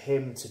 was for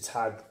him to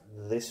tag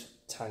this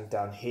tank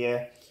down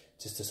here,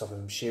 just to stop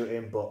him from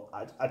shooting, but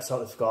I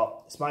totally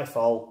forgot. It's my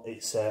fault,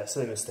 it's a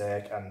silly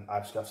mistake, and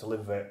I just have to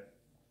live with it.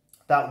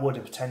 That would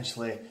have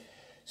potentially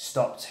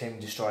stopped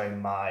him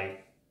destroying my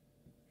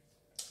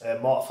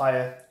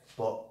mortar,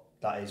 but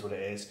that is what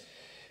it is.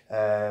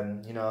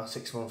 You know,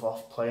 6 months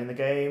off playing the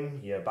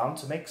game, you're bound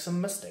to make some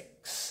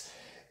mistakes.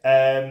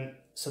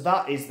 So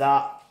that is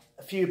that.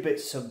 A few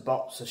bits of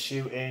bots of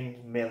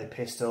shooting, mainly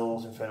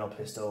pistols, infernal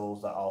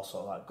pistols, that all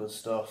sort of that good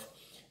stuff.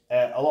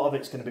 A lot of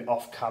it's going to be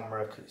off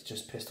camera because it's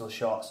just pistol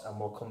shots, and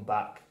we'll come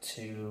back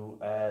to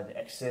the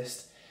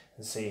Exorcist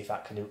and see if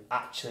that can do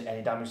actually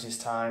any damage this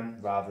time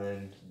rather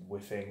than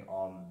whiffing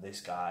on this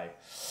guy.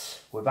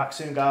 We're back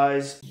soon,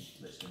 guys.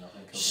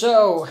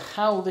 So,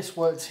 how this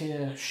works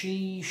here,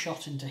 she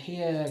shot into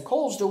here,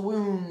 caused a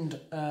wound,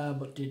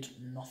 but did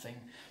nothing.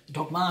 The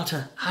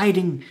Dogmata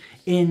hiding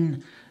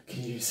in...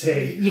 Can you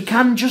see? You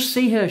can just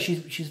see her.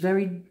 She's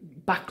very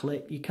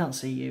backlit. You can't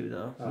see you,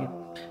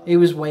 though. He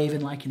was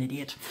waving like an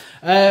idiot.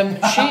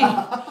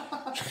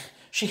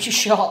 She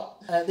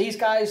shot. These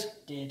guys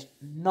did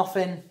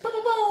nothing.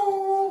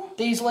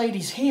 These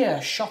ladies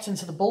here shot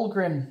into the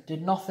Bullgrim,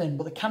 did nothing,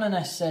 but the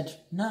Canoness said,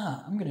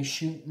 nah, I'm going to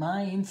shoot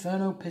my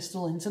Inferno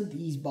pistol into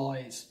these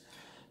boys.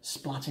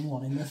 Splatting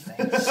one in the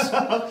face.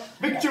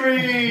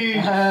 Victory!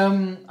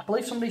 I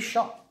believe somebody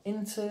shot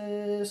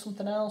into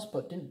something else,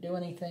 but didn't do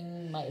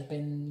anything. Might have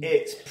been...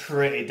 It's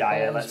pretty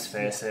dire, let's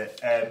face it.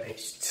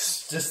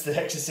 It's just the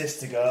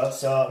Exorcist to go,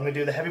 so I'm going to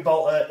do the Heavy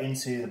Bolter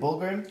into the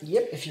Bullgrim.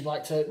 Yep, if you'd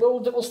like to.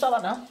 We'll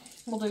start that now.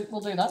 We'll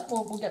do that.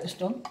 We'll get this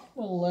done.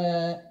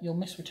 You'll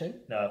miss for 2.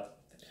 No.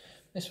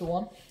 Miss for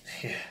 1.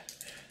 Yeah.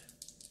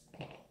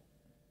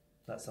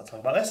 Let's not talk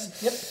about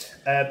this.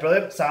 Yep.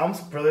 Brilliant. Sounds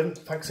brilliant.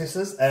 Thanks,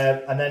 sisters.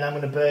 And then I'm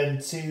going to burn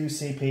 2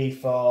 CP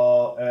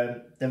for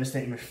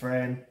Devastating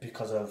Refrain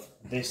because of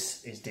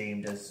this is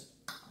deemed as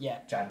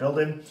giant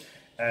building.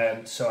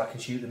 So I can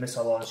shoot the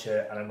missile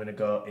launcher, and I'm going to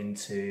go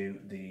into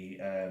the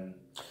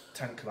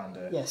tank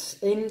commander. Yes,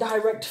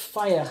 indirect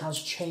fire has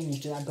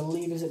changed. I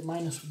believe is it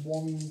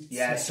 -1?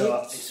 Yeah,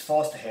 so it's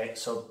forced to hit.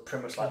 So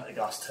pretty much like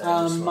the last turn.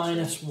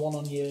 -1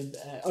 on your.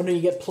 Oh no, you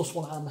get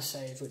 +1 armor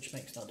save, which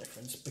makes no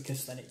difference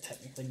because then it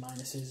technically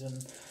minuses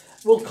and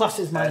we'll class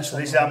it as -1. So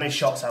these are how many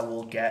shots I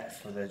will get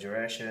for the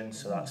duration.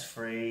 So that's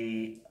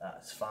 3.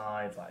 That's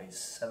 5. That is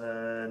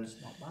 7.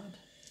 It's not bad.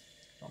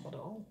 Not bad at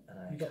all.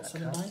 You got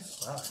 7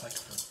 nice. Well, that's like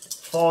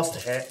forced to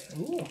hit.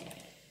 Ooh.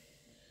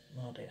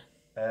 Oh dear.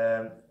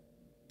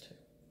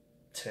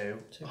 2.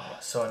 Oh,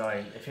 so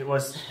annoying. If it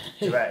was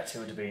direct, it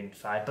would have been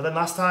 5. But then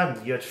last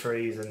time you had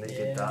 3s and they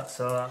did that,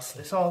 so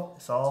it's all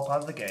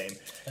part of the game.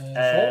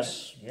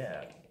 Force?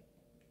 Yeah.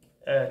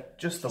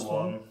 Just the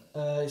one.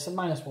 It's a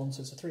 -1,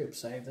 so it's a 3-up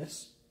save.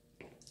 This,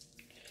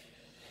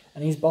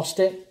 and he's bossed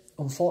it.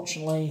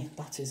 Unfortunately,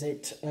 that is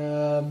it.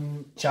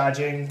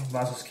 Charging.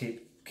 Might as well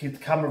keep the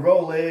camera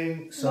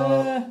rolling. So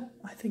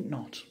I think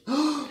not.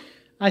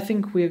 I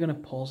think we're going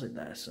to pause it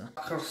there, sir.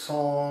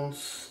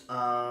 Sacrosaurus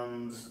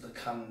and the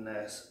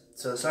Canoness.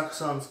 So the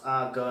Sacrosaurus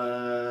are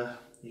gonna...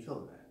 You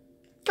filming me?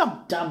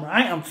 God damn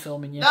right, I'm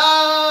filming you.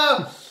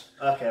 No!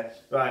 Okay,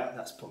 right,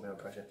 that's put me on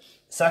pressure.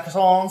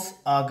 Sacrosaurus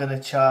are gonna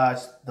charge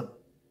the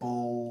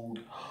Bullgrim.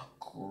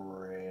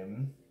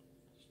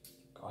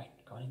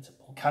 Going into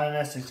Bullgrim.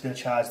 Canoness is gonna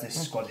charge this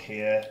squad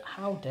here.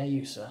 How dare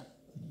you, sir?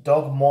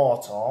 Dog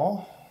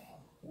Mortar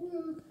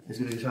is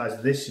gonna charge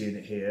this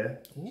unit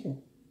here.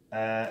 Ooh.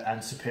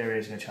 And Superior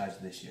is going to charge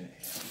this unit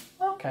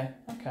here. Okay.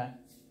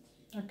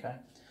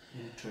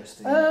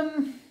 Interesting.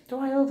 Do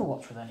I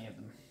Overwatch with any of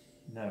them?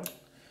 No.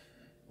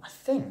 I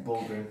think.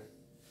 Bullgrim.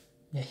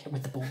 Yeah,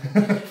 with the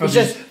Bullgrim. He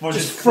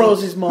just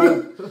froze his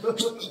maul.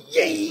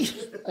 Yay!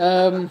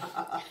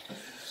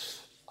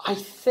 I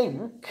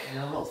think.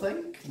 Not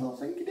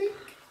thinking.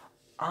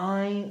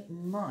 I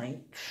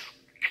might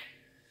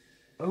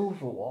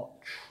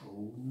Overwatch.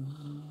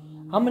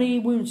 How many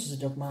wounds does a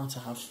Dogmata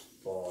have?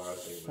 4, I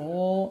think.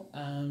 4,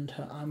 and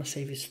her armor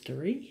save is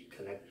 3.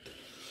 Correct.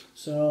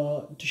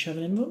 So, does she have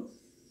an invuln?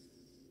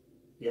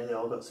 Yeah, they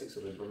all got 6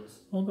 up invulns.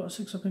 All got a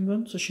 6-up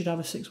invuln, so she'd have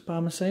a 6-up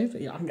armor save.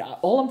 Yeah,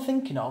 all I'm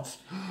thinking of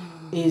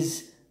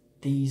is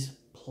these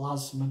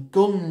plasma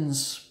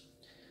guns.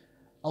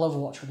 I'll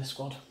Overwatch with this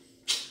squad.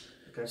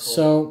 Okay, cool.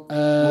 So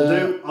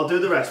I'll do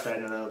the rest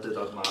then, and then I'll do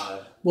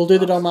Dogmata. We'll do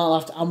the Dogmata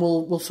after, and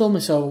we'll film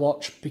this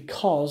Overwatch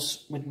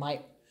because with my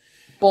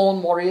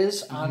Born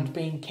Warriors and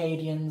being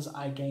Cadians,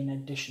 I gain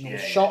additional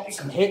shots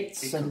and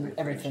hits and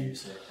everything.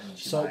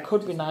 So it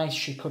could be nice.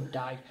 She could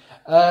die.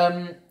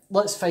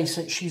 let's face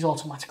it, she's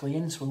automatically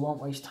in, so we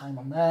won't waste time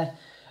on there.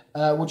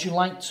 Would you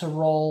like to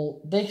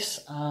roll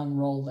this and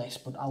roll this?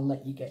 But I'll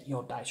let you get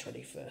your dice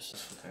ready first.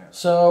 Okay.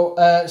 So,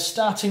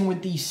 starting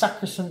with the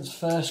Sacrosanct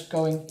first,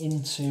 going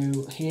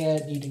into here,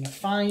 needing a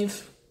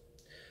 5.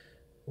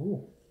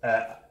 Ooh.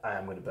 I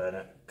am going to burn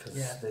it, because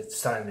it's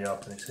standing in the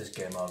open, it's his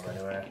game over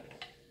anyway.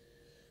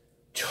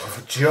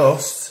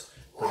 Just,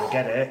 but we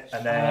get it,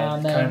 and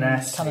then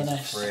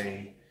Canoness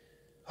 3.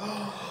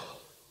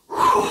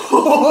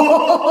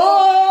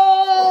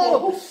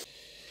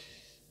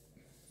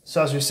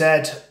 So as we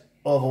said,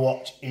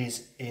 Overwatch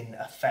is in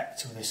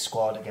effect with this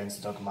squad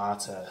against the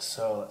Dogmata,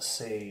 so let's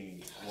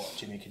see what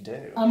Jimmy can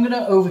do. I'm going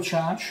to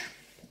overcharge,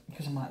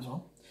 because I might as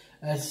well.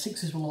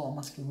 6s will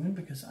automatically win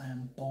because I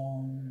am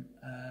born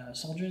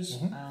soldiers,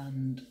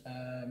 and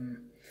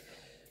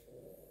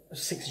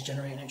 6s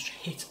generate an extra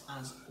hit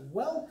as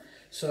well.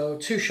 So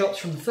 2 shots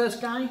from the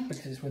first guy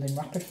because it's within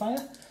rapid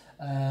fire.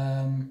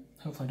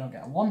 Hopefully I don't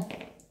get a 1.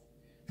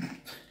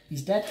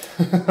 He's dead.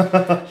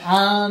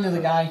 And the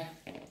other guy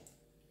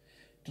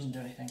doesn't do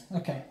anything.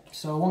 Okay,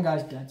 so one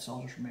guy's dead, so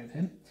I'll just remove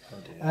him.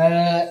 Oh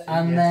dear.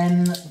 And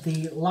then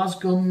the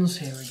Lasguns,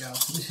 here we go.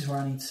 This is where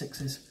I need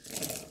 6s.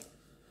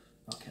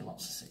 Okay,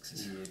 lots of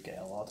 6s. You get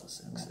a lot of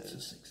 6s. Lots of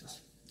 6s.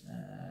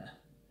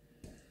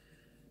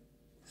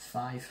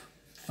 5.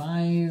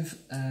 5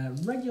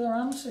 regular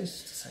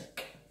answers to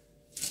take.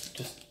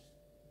 Just,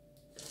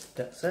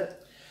 that's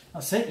it.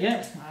 That's it,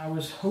 yeah. I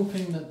was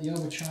hoping that the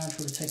overcharge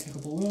would have taken a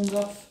couple of wounds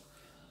off.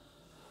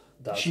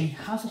 She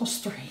has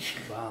lost 3.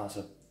 Wow, that's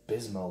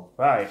abysmal.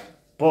 Right,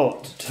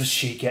 but does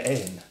she get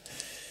in?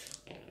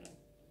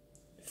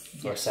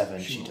 For a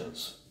 7, she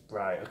does.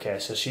 Right, okay,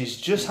 so she's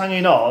just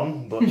hanging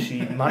on, but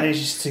she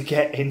manages to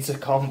get into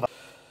combat.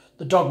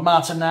 The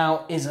Dogmata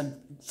now is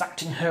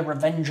exacting her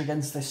revenge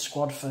against this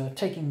squad for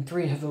taking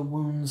 3 of her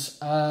wounds.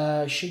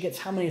 She gets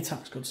how many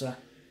attacks, good sir?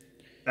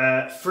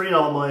 3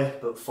 normally,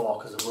 but 4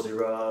 because of Bloody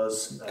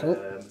Rose. Cool.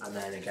 And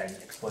then again,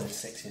 exploded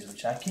 6s,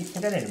 which I keep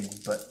forgetting,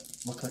 but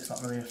luckily it's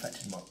not really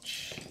affected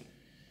much.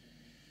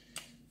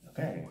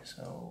 Okay,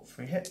 so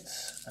 3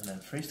 hits, and then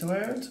 3's to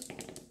wound.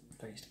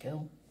 3's to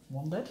kill.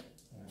 1 dead.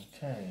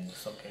 Okay,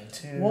 stop getting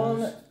 2.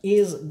 1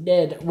 is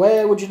dead.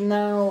 Where would you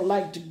now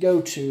like to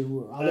go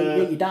to? I'll let you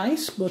get your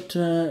dice, but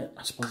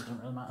I suppose it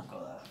doesn't really matter.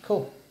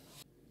 Cool.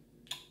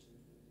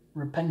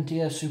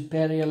 Repentia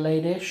Superior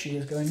Lady, she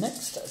is going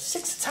next.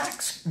 6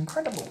 attacks,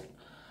 incredible.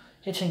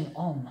 Hitting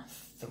on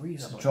 3.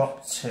 So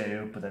drop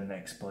 2, but then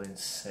exploding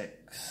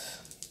 6.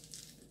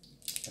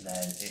 And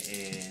then it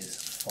is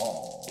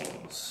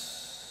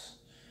 4s.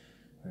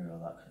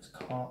 Reroll that because it's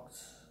cocked.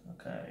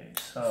 Okay,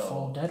 so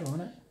 4 dead,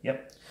 wasn't it?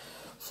 Yep.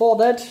 4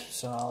 dead,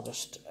 so I'll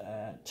just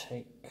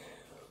take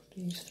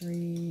these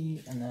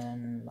 3 and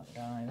then that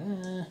guy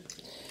there.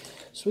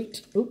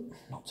 Sweet. Oop,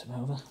 knocked him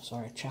over.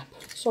 Sorry, chap.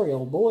 Sorry,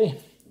 old boy.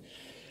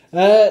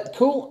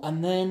 Cool,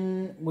 and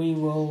then we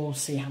will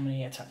see how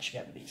many attacks you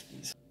get with these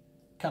keys.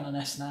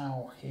 Canoness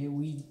now. Here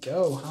we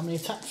go. How many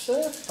attacks,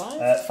 sir?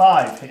 5?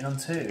 5, hitting on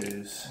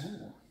 2s.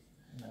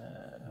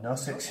 No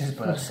 6s,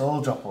 but a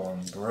soul drop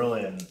one.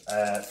 Brilliant.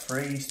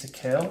 3s to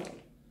kill.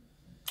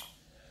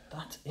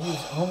 That is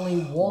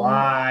only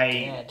 1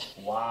 dead.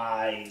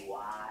 Why?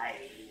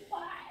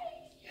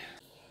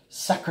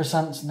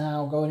 Sacrosanct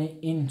now going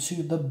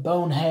into the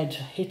Bonehead,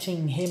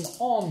 hitting him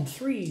on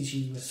 3s,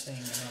 you were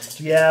saying.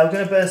 Yeah, I'm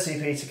going to burn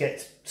CP to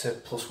get to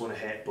 +1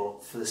 hit,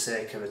 but for the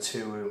sake of a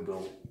 2 wound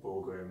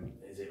Bulgrim,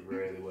 is it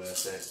really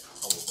worth it?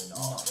 Probably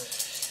not.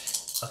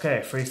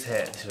 Okay, 3's to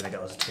hit. This is when I get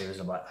lots of 2s.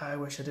 I'm like, I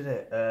wish I did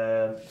it.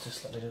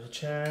 Just let me double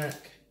check.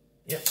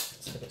 Yep,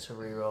 so I get to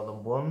reroll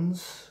them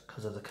 1s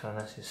because of the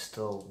Canoness is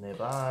still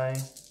nearby.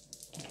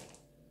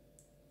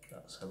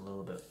 That's a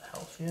little bit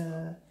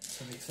healthier.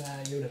 To be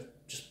fair, you would have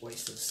just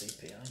wasted the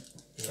CP, right?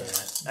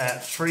 Yeah.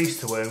 3's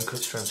to wound,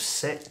 cuts from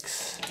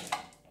 6.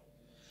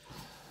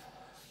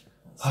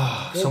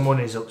 Someone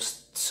is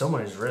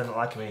really not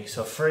liking me.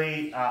 So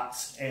 3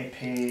 at AP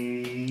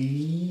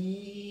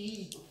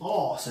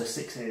 4, so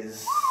 6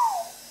 is...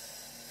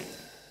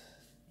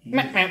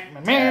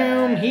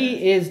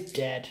 He is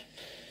dead.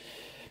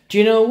 Do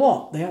you know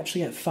what? They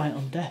actually get fight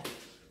on death.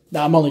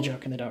 No, I'm only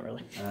joking, they don't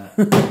really.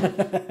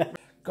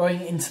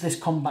 Going into this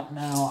combat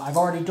now, I've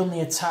already done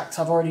the attacks,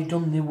 I've already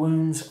done the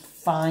wounds.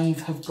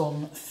 5 have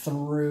gone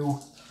through.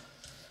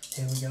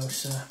 Here we go,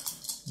 sir.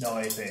 No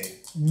AP.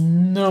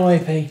 No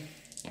AP. This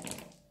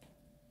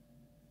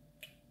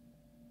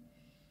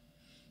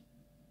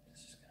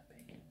is going to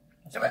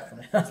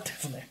be... That's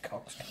definitely a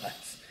cox.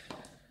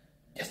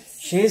 Yes.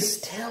 She is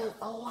still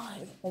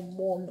alive on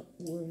 1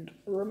 wound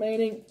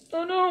remaining.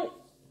 Oh no!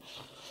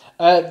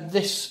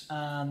 This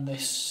and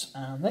this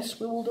and this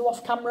we will do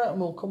off camera, and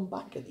we'll come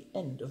back at the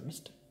end of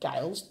Mr.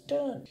 Giles'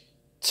 turn.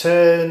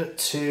 Turn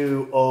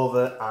 2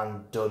 over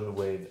and done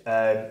with.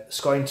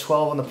 Scoring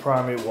 12 on the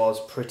primary was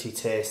pretty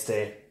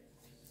tasty.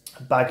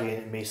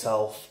 Bagging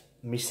myself,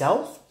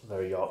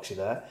 very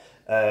Yorkshire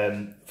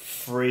there.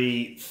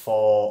 3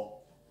 for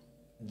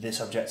this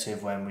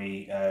objective when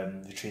we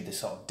retrieve this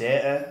sort of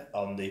data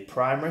on the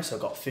primary. So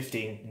I've got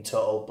 15 in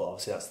total, but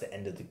obviously that's the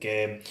end of the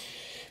game.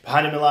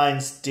 Behind enemy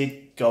lines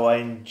did go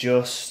in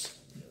just,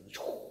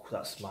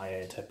 that's my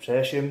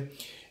interpretation.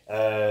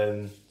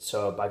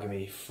 So bagging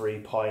me 3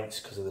 points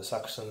because of the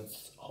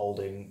Saracens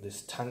holding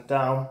this tank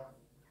down.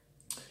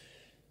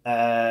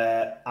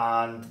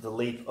 And the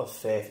leap of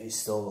faith is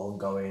still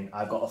ongoing.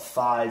 I've got a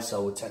 5,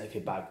 so we'll technically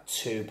bag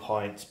 2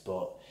 points,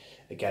 but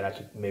again, I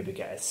could maybe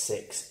get a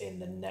 6 in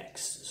the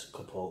next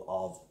couple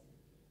of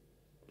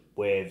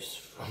waves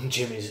from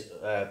Jimmy's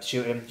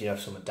shooting, you know,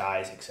 if someone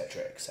dies,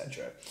 etc,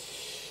 etc.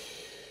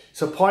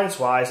 So points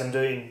wise, I'm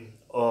doing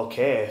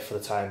okay for the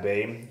time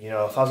being. You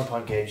know,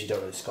 1,000-point games, you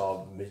don't really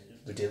score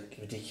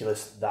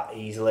ridiculous that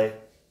easily.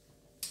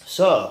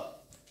 So,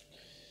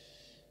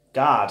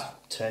 guard,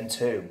 turn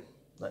 2.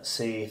 Let's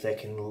see if they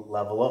can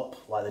level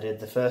up like they did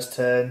the first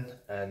turn.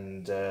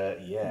 And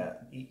yeah,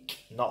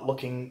 not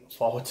looking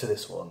forward to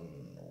this one.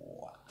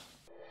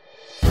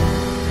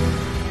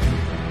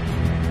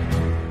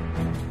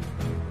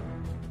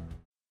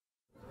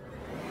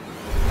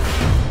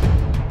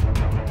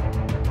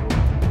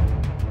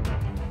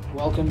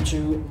 Welcome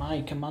to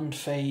my command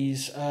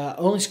phase.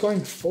 Only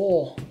scoring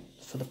 4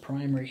 for the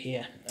primary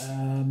here.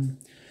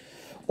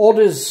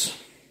 Orders.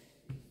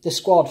 This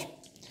squad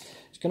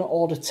is going to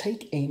order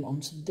take aim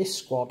onto this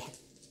squad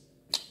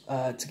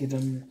to give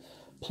them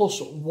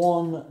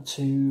 +1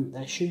 to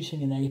their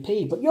shooting and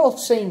AP. But you're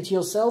saying to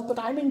yourself, but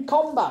I'm in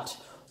combat.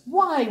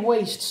 Why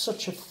waste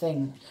such a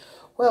thing?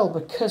 Well,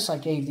 because I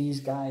gave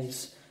these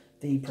guys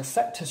the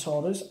Prefectus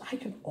orders, I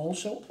can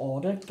also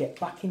order get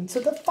back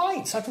into the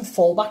fight. So I can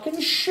fall back and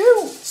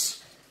shoot.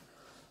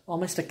 While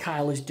Mr.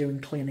 Kyle is doing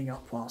cleaning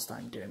up whilst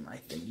I'm doing my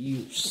thing.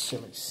 You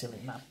silly,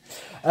 silly man.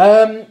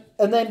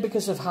 And then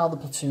because of how the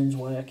platoons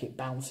work, it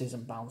bounces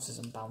and bounces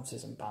and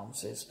bounces and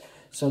bounces.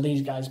 So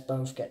these guys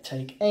both get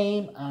take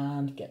aim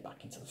and get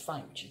back into the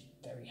fight, which is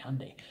very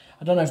handy.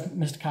 I don't know if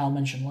Mr. Kyle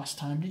mentioned last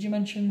time. Did you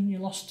mention you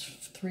lost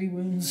 3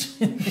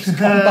 wounds in this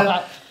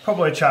combat?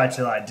 Probably tried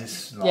to like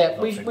yeah,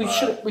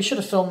 we should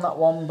have filmed that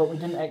one, but we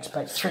didn't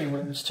expect 3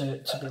 wounds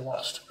to be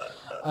lost.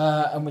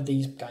 And with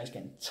these guys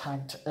getting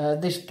tagged,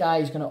 this guy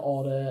is going to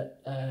order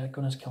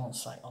Gunner's Kill on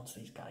Sight onto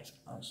these guys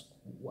as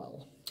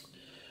well.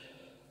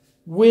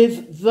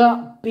 With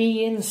that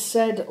being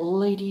said,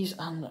 ladies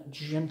and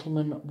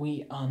gentlemen,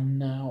 we are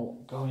now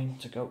going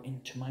to go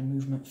into my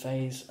movement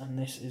phase, and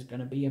this is going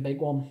to be a big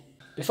one.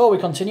 Before we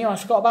continue, I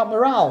forgot about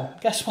morale.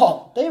 Guess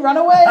what? They ran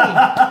away!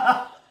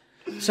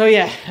 So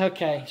yeah,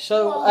 okay.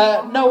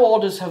 So no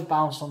orders have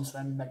bounced onto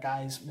them,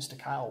 guys. Mr.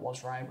 Kyle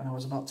was right when I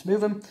was about to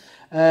move them.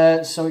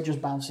 So it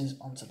just bounces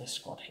onto this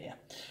squad here.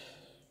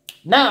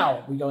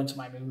 Now we go into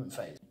my movement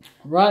phase.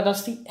 Right,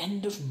 that's the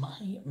end of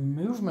my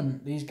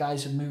movement. These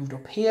guys have moved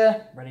up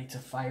here, ready to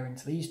fire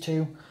into these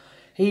 2.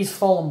 He's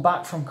fallen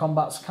back from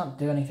combat, so can't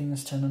do anything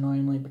this turn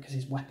annoyingly because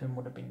his weapon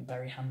would have been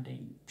very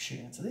handy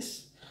shooting into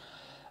this.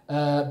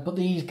 But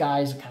these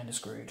guys are kind of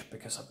screwed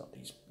because I've got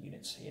these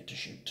units here to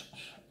shoot.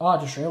 Oh, I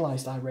just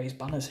realised I raised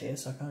banners here,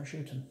 so I can't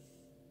shoot them.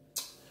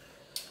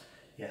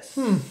 Yes.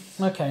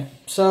 Okay,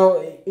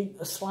 so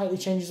it slightly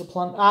changes the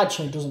plan.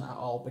 Actually, it doesn't at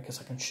all because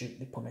I can shoot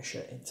the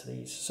Punisher into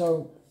these.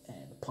 So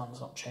the plan's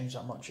not changed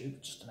that much.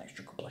 It's just an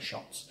extra couple of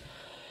shots.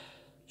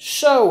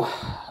 So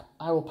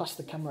I will pass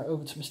the camera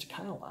over to Mr.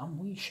 Kyle and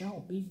we shall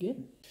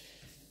begin.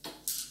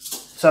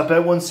 So I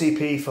burnt 1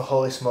 CP for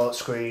Holy Smoke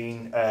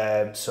Screen.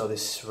 So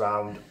this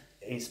round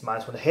it's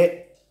 -1 to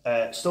hit.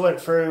 Still went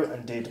through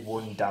and did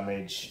 1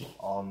 damage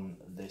on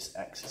this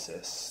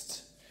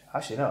Exorcist.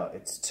 Actually, no,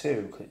 it's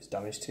 2 because it's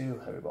damage 2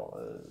 heavy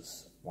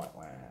bolters. Wah,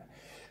 wah.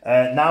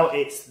 Now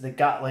it's the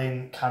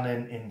Gatling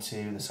cannon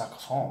into the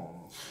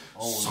Saracens.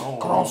 Oh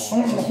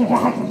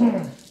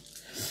no!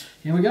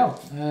 Here we go.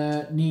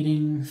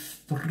 Needing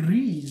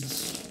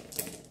 3s.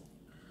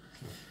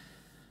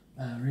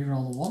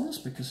 Reroll the 1s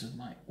because of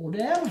my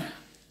order.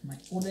 My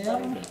order.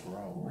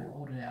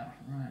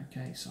 Right,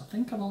 okay, so I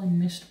think I've only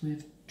missed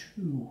with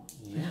 2.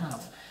 Yeah. I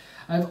have.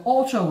 I've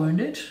auto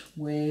wounded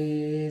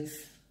with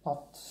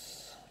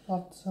lots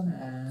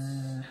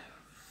and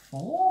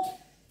 4.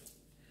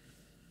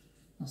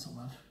 That's not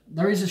bad.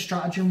 There is a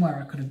stratagem where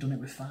I could have done it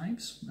with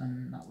 5s,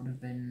 and that would have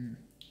been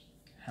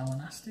hella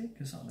nasty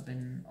because that would have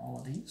been all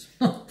of these.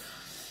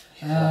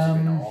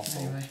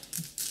 Anyway,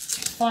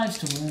 5s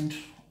to wound.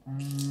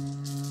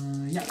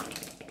 Yeah.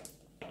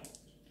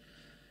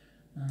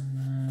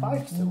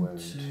 5 to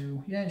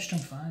wound? Yeah, it's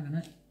strong 5, isn't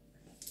it?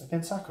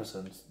 Against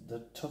Saracens, the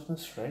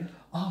toughness 3.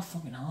 Oh,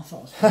 fucking hell, I thought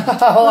it was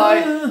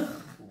 5.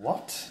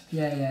 What?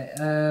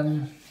 Yeah.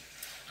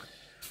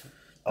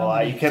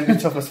 You can be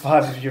tough as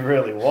 5 if you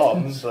really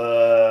want,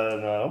 but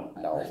no.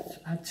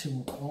 I had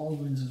 2 all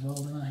wounds as well,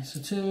 didn't I?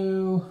 So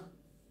 2,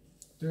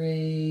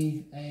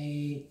 3,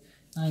 8,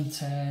 9,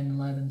 10,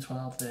 11,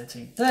 12,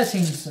 13.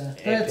 13, sir.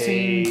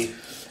 13,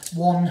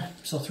 1.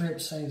 So 3 up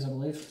saves, I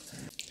believe.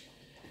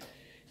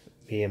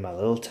 Me and my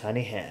little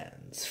tiny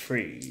hands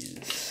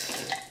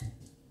freeze.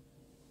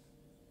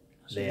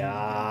 They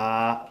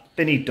are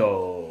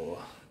finito.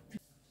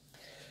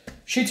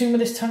 Shooting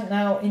with this tank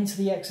now into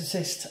the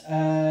Exorcist.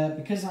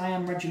 Because I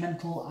am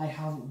regimental, I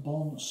have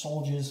Bone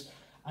Soldiers.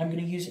 I'm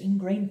going to use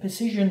Ingrained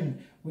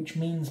Precision, which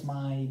means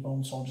my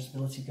Bone Soldier's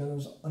ability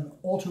goes on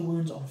auto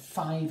wounds on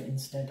 5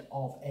 instead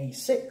of a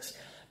 6.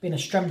 Being a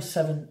Strength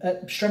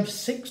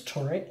 6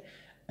 turret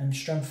and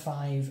Strength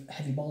 5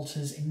 heavy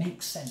bolters, it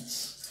makes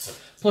sense.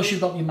 Plus you've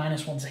got your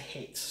 -1 to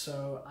hit,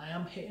 so I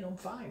am hitting on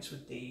 5s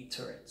with the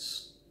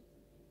turrets.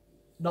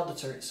 Not the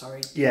turret,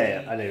 sorry.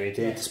 Yeah, I know, it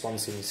did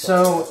sponsor.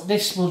 So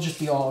this will just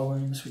be auto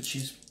wounds, which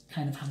is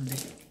kind of handy.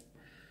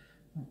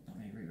 Oh, let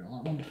me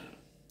reroll that one.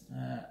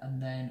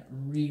 And then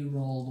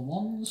re-roll the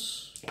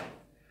ones.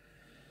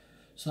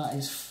 So that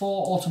is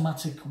 4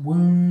 automatic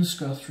wounds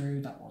go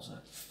through. That was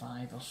a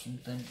 5 or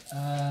something.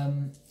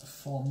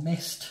 4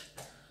 missed.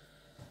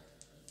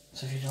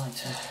 So if you'd like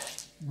to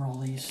roll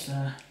these...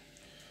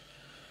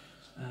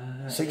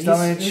 6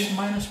 damage. Is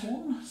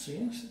 -1, so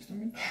yeah, 6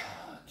 damage.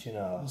 Do you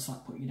know? What's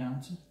that put you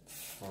down to?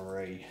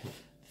 3.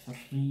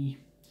 3.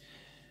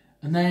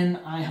 And then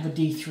I have a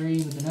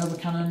D3 with the Nova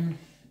Cannon.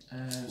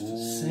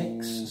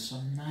 6,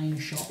 so 9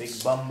 shots.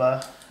 Big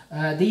bomber.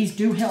 These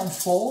do hit on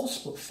 4s,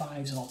 but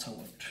 5s auto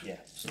wound. Yeah.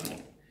 So,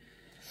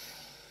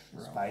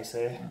 spicy.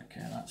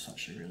 Okay, that's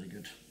actually really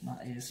good.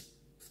 That is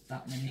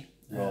that many.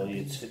 Roll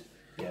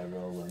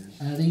roll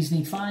them. These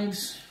need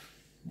 5s.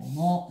 One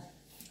more.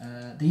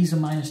 These are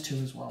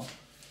 -2 as well.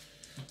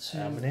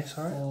 How many,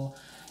 sorry? 4,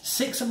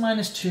 6 at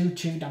 -2,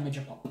 2 damage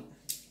a pop.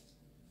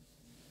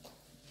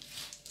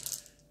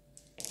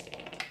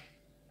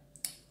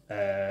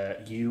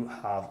 You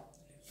have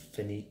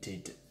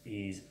finited.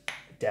 He's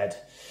dead.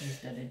 He's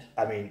deaded.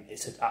 I mean,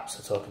 it's an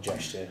absolute token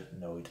gesture.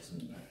 No, he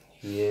doesn't.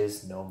 He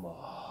is no more.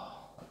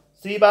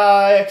 See you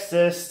bye,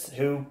 Exorcist,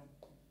 who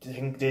I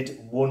think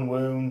did 1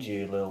 wound,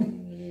 you little...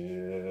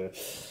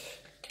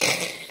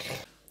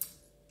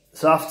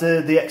 So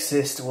after the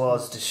Exorcist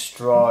was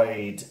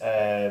destroyed,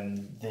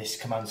 this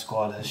command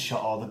squad has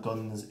shot all the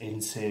guns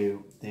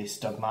into this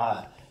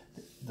Dogmata.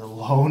 The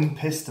lone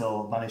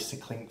pistol managed to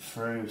clink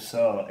through,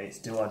 so it's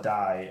do or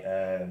die.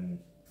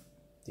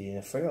 The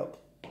inner free up.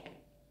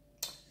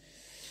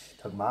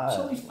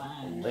 Dogmata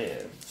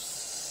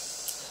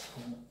lives.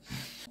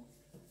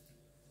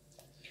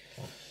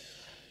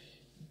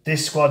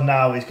 This squad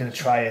now is going to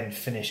try and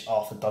finish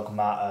off the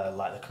Dogmata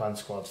like the command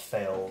squad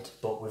failed,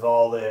 but with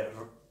all the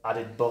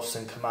added buffs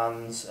and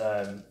commands,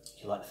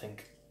 you like to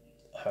think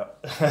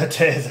her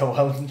days are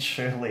well and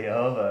truly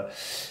over.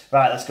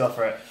 Right, let's go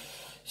for it.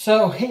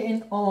 So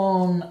hitting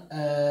on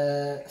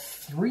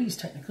 3s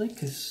technically,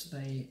 because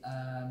they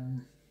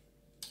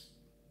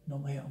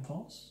normally hit on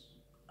 4s,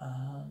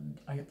 and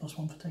I get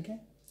 +1 for taking.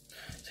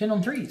 So hitting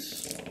on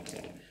 3s.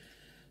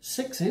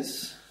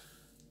 6s,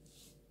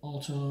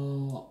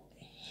 auto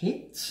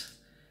hit.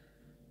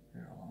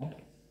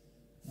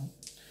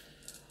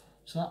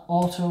 So that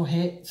auto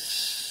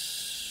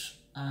hits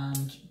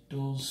and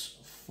does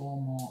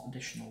 4 more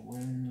additional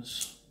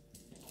wounds.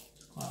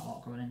 Quite a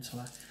lot going into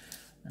her.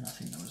 And I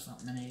think there was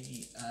that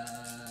many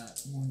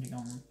wounding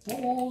on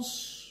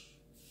 4s.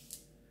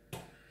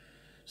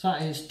 So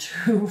that is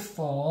 2,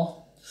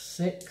 4,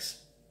 6,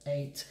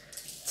 8,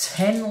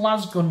 10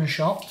 Lasgun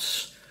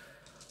shots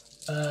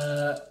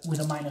with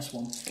a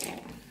 -1.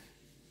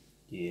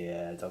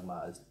 Yeah,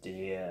 Dogmata's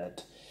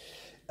dead.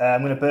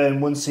 I'm going to burn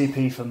 1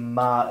 CP for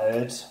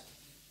Martyred.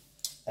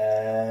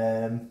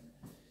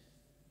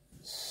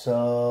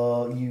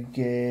 So you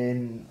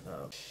gain...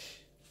 Oh.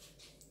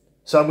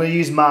 So I'm going to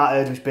use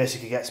Martyred, which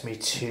basically gets me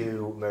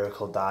 2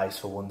 miracle dice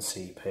for 1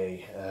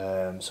 CP.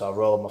 So I'll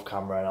roll them off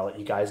camera and I'll let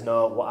you guys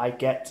know what I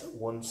get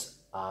once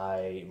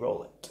I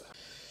roll it.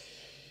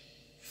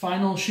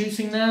 Final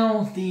shooting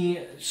now.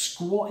 The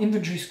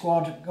infantry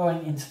squad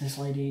going into this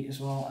lady as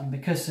well, and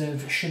because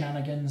of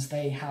shenanigans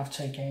they have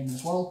take aim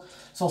as well.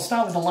 So I'll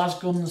start with the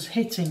Lasguns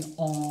hitting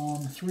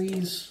on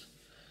 3s.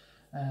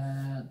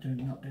 Do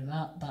not do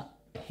that. That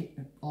hit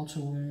auto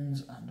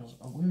wounds and does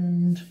a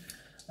wound.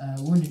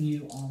 Wounding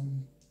you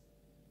on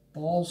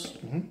 4s.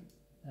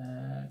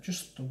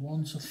 Just the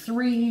 1. So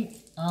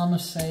 3 armor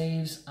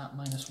saves at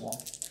 -1.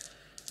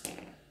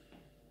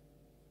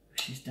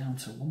 She's down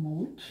to 1 more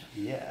wound.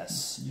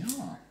 Yes.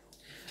 Yeah.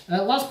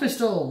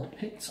 Laspistol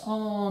hits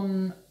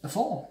on a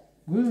 4.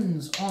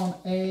 Wounds on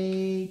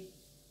a...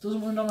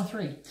 doesn't wound on a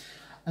 3.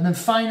 And then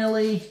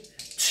finally,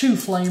 2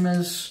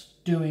 flamers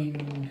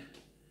doing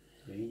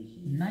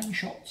 9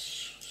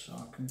 shots. So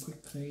I can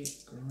quickly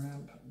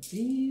grab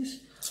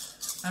these.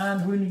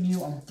 And wounding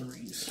you on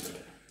 3s.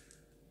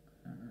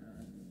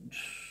 And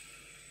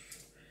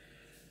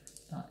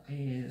that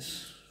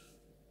is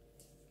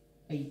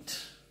 8.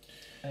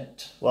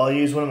 Well, I'll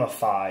use one of my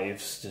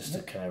 5s just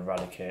to kind of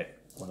eradicate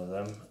one of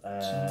them.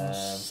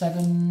 So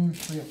 7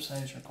 free-up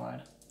saves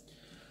required.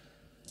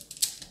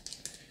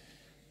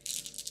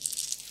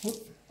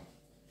 Whoop.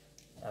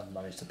 I've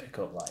managed to pick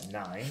up like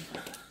 9.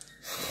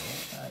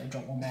 You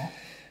drop 1 more.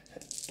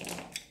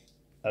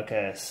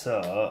 Okay,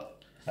 so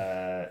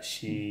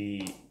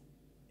she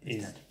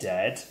is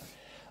dead.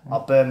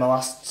 I'll burn my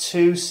last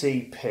 2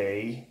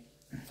 CP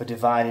for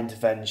Divine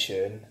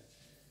Intervention.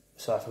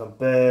 So if I can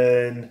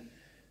burn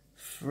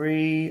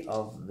 3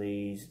 of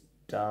these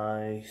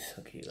dice,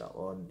 I'll keep that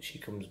one. She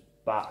comes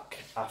back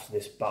after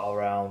this battle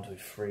round with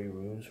 3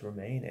 wounds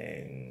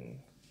remaining.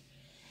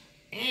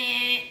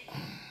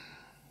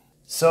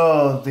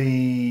 So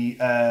the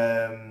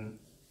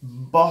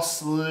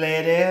boss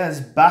lady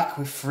is back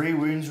with 3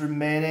 wounds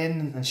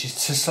remaining, and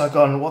she's just like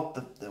going,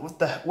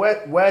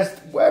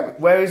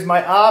 where is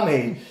my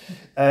army?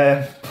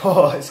 But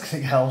it's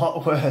going to get a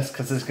lot worse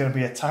because there's going to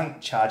be a tank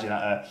charging at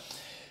her.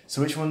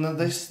 So which one?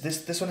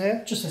 This one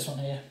here? Just this one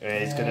here.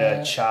 It's going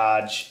to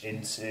charge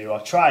into, or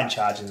try and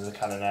charge into the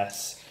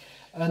Canoness.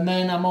 And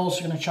then I'm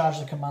also going to charge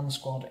the command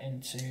squad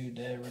into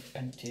the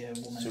Repentia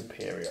woman.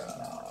 Superior.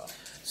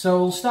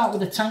 So we'll start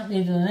with the tank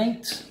needing an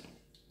 8.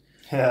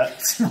 Yeah.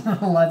 It's not an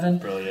 11.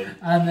 Brilliant.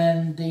 And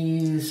then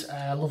these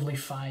lovely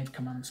 5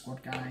 command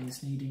squad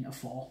guys needing a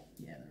 4.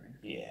 Yeah, they're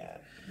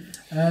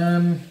in.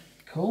 Yeah.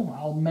 Cool.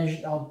 I'll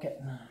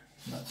get.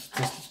 Let's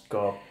Just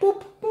go.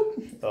 boop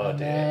boop. Oh, and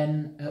dear.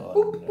 then Oh,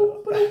 boop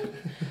boop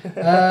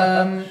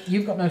boop.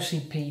 You've got no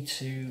CP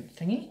to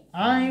thingy.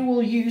 I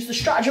will use the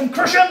Stratagem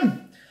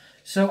Crucian.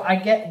 So I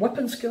get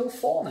weapon skill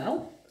 4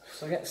 now.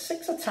 So I get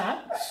 6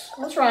 attacks.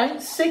 That's right,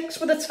 6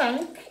 with a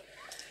tank.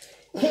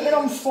 Hitting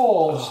on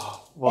 4s.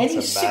 Oh, Any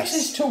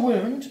 6s to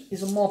wound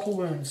is a mortal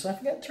wound. So if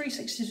I get 3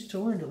 6s to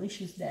wound, at least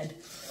she's dead.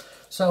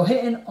 So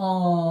hitting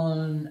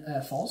on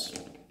 4s.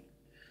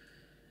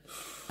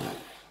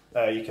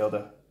 You killed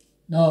her.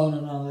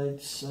 No.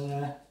 It's.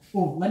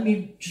 Let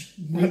me just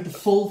read the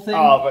full thing.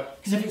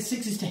 Because if it's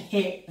 6s to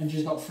hit and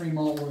she's got 3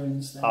 more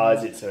wounds, then.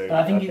 Is it 2?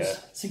 But I think it's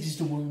 6s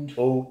to wound.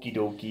 Okie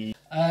dokie.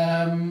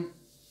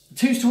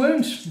 2s to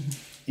wound.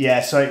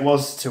 Yeah, so it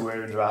was to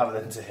wound rather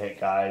than to hit,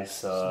 guys.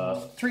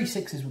 So 3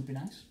 6s would be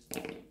nice.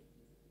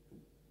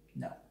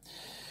 No.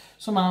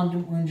 Somehow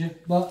didn't wound you.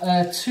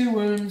 But 2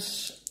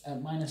 wounds,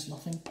 minus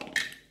nothing.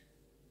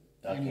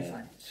 And you're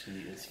fine. She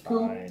is fine.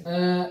 Cool.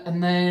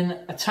 And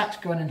then attacks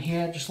going in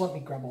here. Just let me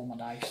grab all my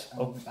dice.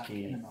 And I'll be back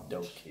in a moment.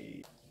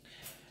 Dokie.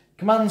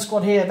 Command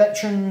squad here.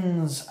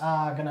 Veterans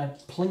are going to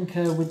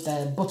plinker with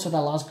their butt of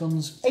their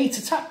lasguns. 8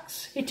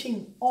 attacks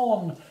hitting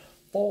on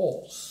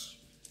 4s.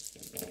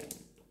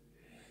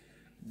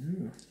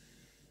 Ooh.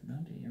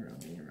 Oh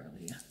dear.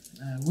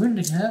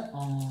 Wounding her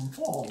on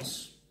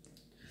 4s.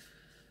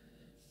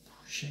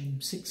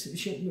 Shame 6.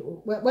 Shame.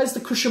 Where's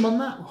the cushion on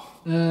that?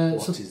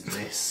 What is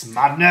this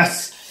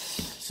madness?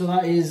 So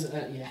that is,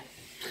 yeah.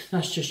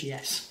 That's just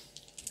yes.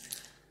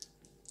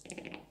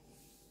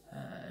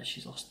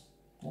 She's lost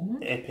 1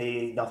 wound?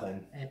 AP,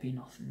 nothing. AP,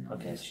 nothing.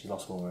 Okay, so she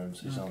lost 1 wound,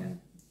 so she's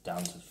on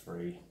down to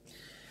 3.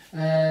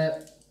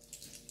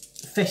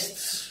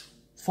 Fists.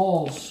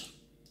 4s.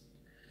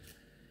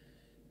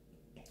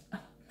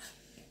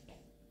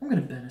 I'm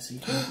going to burn a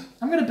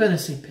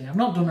CP. I've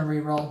not done a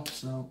reroll,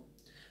 so...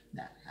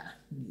 Nah.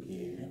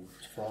 You've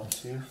far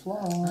too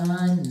far.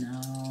 I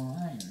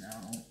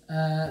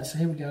know. So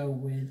here we go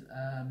with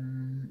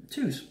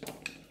 2s.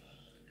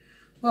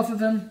 Both of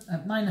them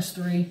at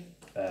 -3.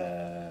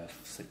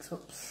 6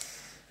 ups.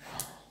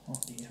 Oh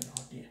dear.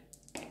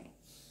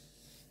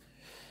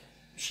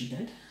 She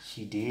dead?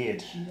 She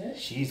did.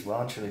 She's well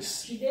and truly.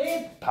 She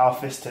did. Power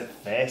fist to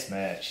face,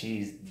 mate.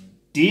 She's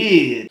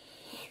dead.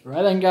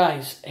 Right then,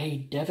 guys, a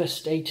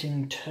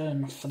devastating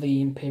turn for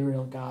the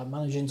Imperial Guard,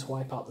 managing to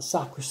wipe out the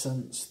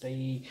Sacrosancts,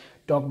 the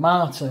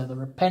Dogmata, the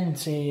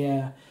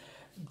Repentia,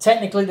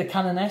 technically the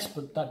Canoness,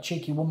 but that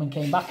cheeky woman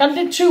came back and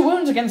did 2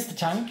 wounds against the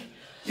tank.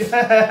 Yay!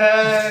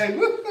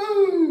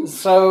 Woohoo!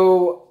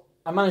 So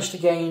I managed to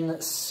gain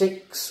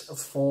 6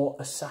 for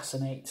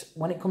Assassinate.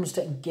 When it comes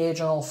to engage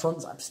on all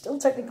fronts, I still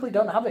technically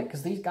don't have it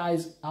because these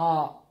guys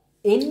are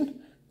in...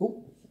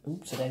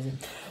 Oops, a daisy.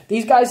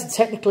 These guys are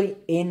technically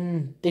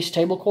in this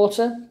table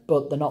quarter,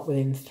 but they're not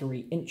within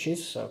 3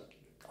 inches, so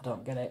I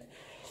don't get it.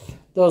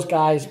 Those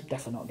guys,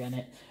 definitely not getting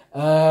it.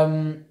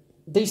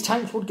 These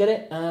tanks would get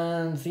it,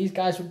 and these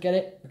guys would get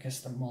it, because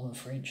they're more than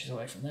 3 inches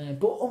away from there.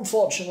 But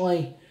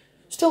unfortunately,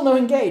 still no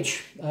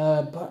engage.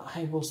 But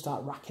I will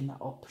start racking that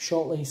up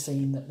shortly,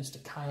 seeing that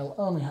Mr. Kyle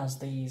only has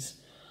this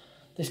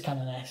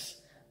Canoness,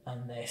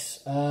 and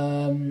this.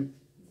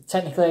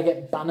 Technically, I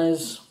get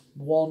banners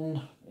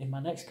 1 in my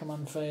next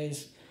command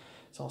phase,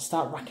 so I'll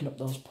start racking up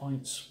those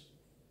points.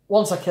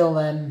 Once I kill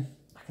them,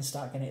 I can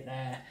start getting it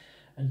there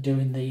and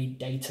doing the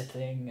data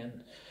thing.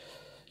 And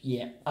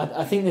yeah,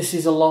 I think this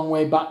is a long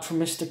way back from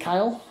Mr.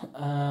 Kyle.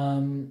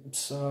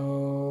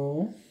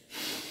 So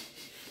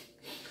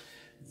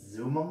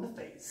zoom on the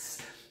face.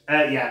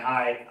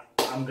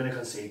 I'm gonna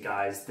concede,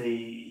 guys.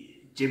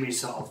 Jimmy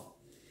sort of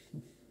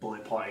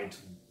bullet pointed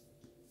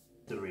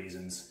the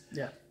reasons.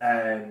 Yeah.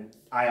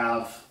 I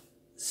have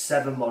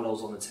 7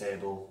 models on the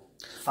table,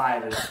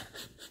 5 of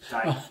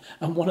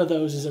and one of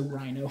those is a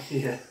rhino.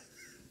 Yeah.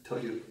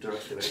 Don't you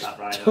underestimate that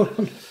rhino. Don't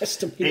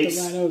underestimate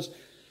the rhinos.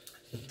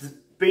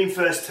 Being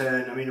first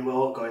turn, I mean, we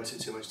won't go into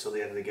too much till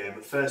the end of the game,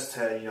 but first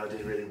turn,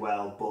 did really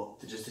well, but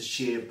just the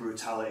sheer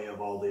brutality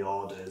of all the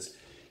orders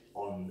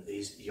on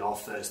your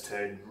first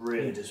turn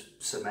really just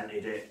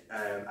cemented it.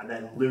 And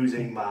then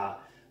losing my,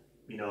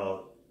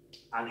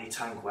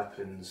 anti-tank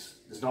weapons,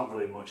 there's not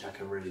really much I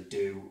can really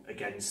do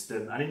against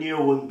them. And I knew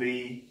I wouldn't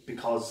be,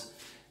 because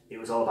it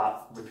was all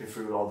about ripping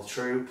through all the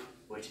troop,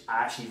 which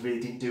I actually really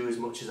didn't do as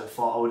much as I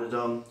thought I would have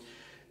done.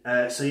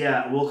 So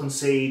yeah, we'll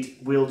concede.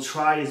 We'll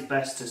try his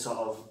best to sort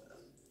of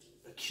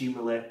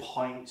accumulate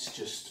points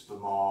just for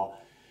more,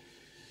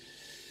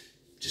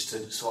 just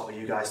to sort of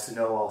you guys to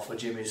know, or for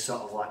Jimmy's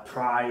sort of like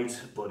pride,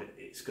 but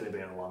it's going to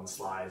be a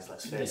landslide,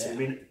 let's face it. I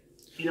mean,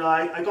 you know,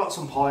 I got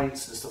some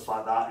points and stuff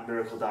like that, and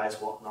miracle dice,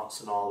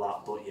 whatnots and all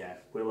that, but yeah,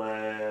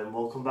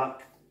 we'll come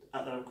back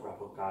at the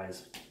wrap up,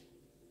 guys.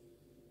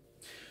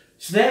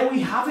 So there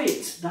we have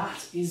it.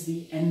 That is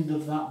the end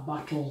of that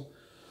battle.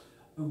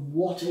 And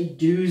what a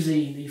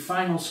doozy. The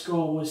final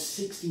score was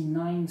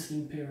 69 to the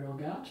Imperial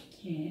Guard,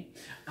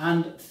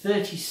 and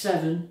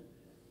 37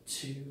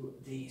 to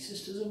the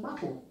Sisters of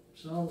Battle.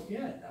 So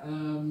yeah,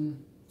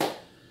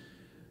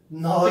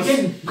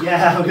 begin.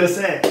 Yeah, I'm gonna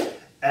say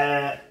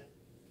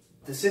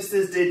the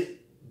Sisters did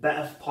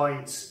better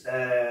points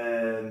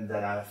than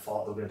I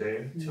thought they were gonna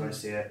do. To be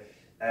honest here,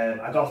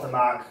 I got off the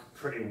mark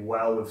pretty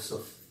well with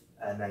stuff,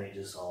 and then it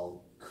just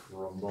all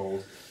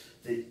crumbled.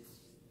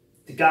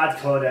 The Guard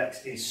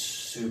Codex is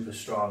super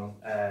strong,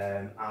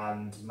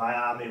 and my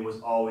army was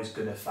always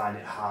going to find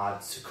it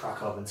hard to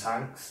crack open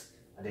tanks.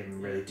 I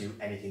didn't really do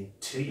anything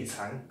to your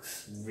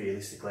tanks,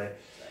 realistically.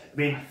 I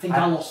mean, I think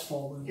I lost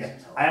 4 wounds. Yeah,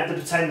 I had the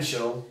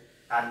potential,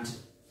 and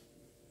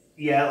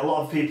yeah, a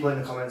lot of people in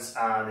the comments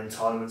and in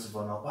tournaments have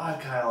gone, "Why,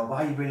 Kyle?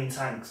 Why are you bringing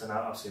tanks?" And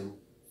obviously,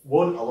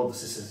 one, I love the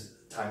Sisters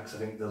tanks. I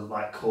think they're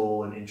like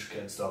cool and intricate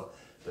and stuff.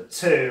 But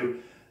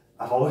two,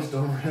 I've always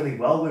done really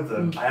well with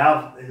them. I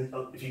have,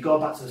 if you go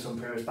back to some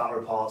previous battle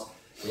reports,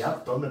 we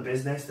have done the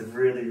business. They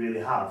really, really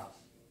have.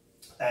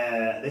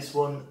 This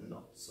one,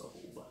 not so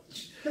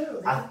much.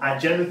 I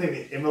generally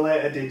think the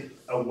Immolator did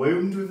a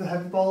wound with the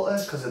heavy bolter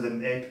because of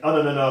the.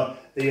 Oh no!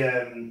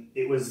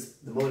 It was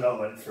the bullet that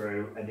went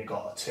through and it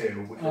got a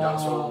 2, which was down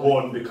to a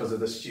 1 because of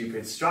the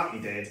stupid strat he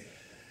did,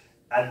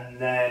 and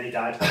then he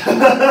died.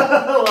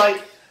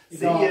 Like. He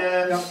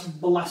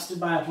got blasted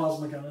by a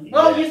plasma cannon.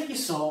 Well, you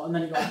saw, and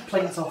then he got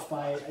planked off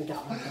by a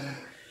Gatling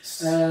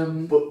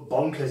cannon. But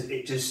bonkers!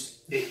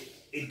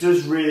 It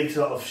does really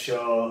sort of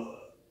show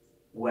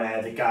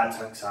where the Guard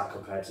tanks are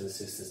compared to the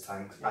Sisters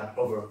tanks and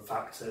other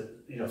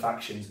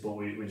factions. But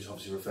we're just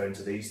obviously referring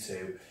to these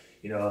two.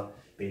 You know,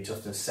 being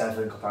toughness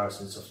 7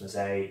 comparison to toughness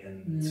 8,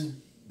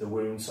 and the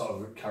wound sort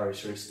of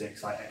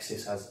characteristics. Like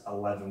Exis has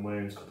 11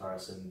 wounds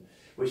comparison,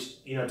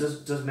 which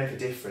does make a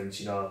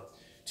difference.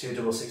 2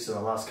 double 6s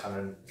on the last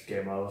cannon,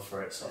 game over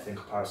for it. So I think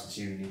in comparison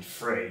to you need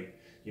 3.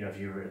 If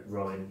you're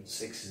rolling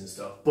 6s and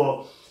stuff.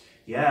 But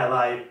yeah,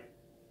 like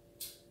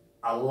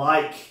I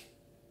like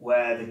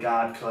where the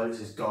Guard Codex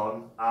has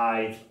gone.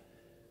 I've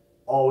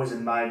always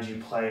admired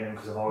you playing them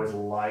because I've always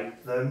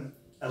liked them.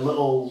 A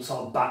little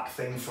sort of back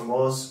thing from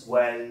us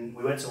when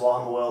we went to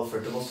Warhammer World for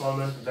a doubles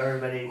tournament very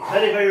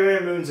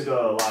rare moons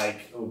ago.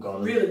 Like, oh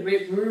god.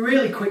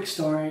 Really quick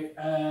story.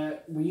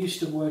 We used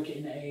to work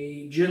in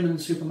a German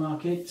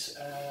supermarket.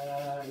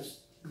 It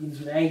begins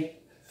with A,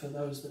 for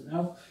those that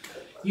know.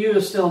 You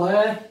are still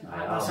there.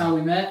 That's how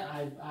we met.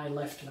 I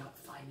left about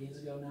 5 years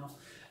ago now.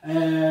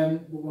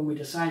 But when we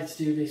decided to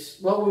do this,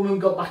 when we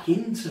got back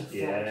into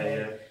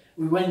 4K,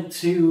 we went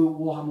to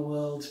Warhammer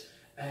World,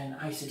 and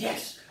I said,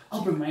 yes,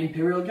 I'll bring my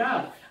Imperial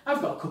Guard.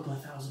 I've got a couple of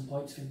 1,000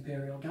 points for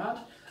Imperial Guard.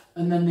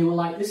 And then they were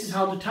like, this is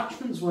how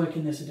detachments work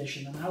in this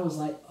edition. And I was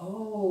like,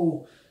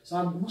 oh. So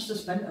I must have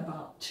spent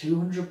about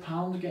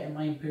 £200 getting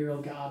my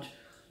Imperial Guard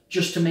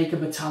just to make a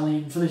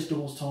battalion for this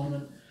doubles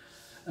tournament.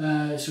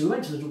 So we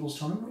went to the doubles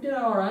tournament. We did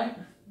all right.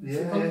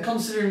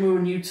 Considering we were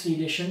new to the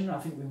edition, I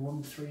think we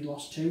won 3,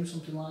 lost 2,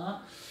 something like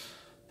that.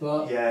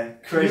 But yeah,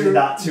 crazy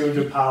that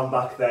 £200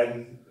 back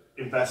then.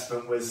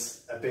 Investment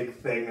was a big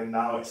thing, and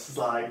now it's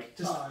like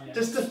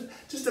just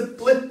a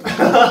blip.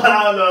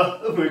 I don't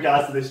know with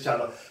regards to this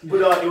channel,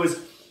 but it was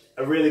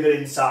a really good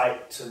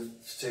insight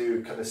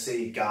to kind of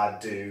see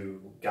Guard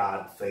do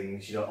Guard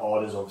things.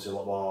 Orders obviously a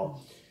lot more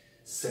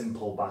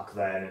simple back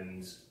then,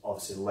 and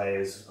obviously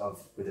layers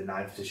with the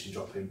 9th edition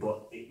dropping.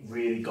 But it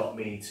really got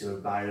me to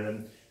admire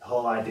them. The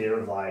whole idea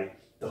of like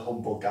the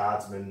humble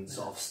guardsman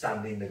sort of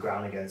standing the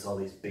ground against all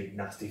these big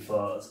nasty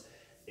foes.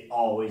 It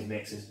always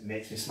makes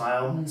me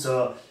smile.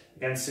 So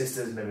against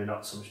Sisters, maybe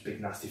not so much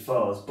big nasty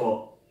foes,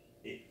 but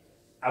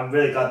I'm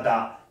really glad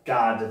that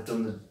Guard have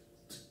done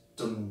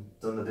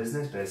the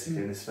business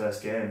basically in this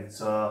first game.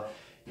 So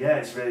yeah,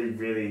 it's really,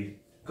 really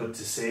good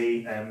to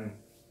see.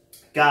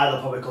 Guard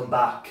will probably come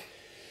back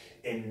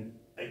in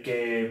a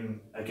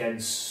game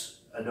against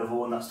another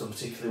one that's done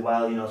particularly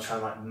well. Try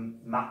and like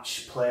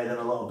match play them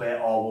a little bit,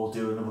 or we'll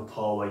do another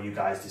poll where you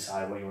guys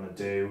decide what you want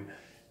to do.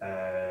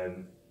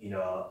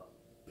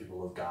 People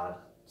love Guard,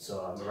 so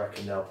I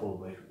reckon they'll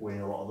probably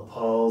win a lot of the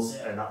polls,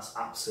 and that's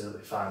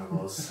absolutely fine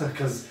with us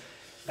because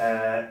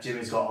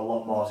Jimmy's got a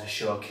lot more to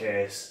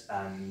showcase,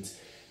 and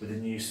with the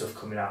new stuff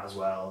coming out as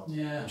well,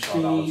 I'm sure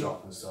that'll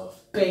drop and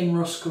stuff. Bane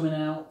Russ coming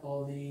out,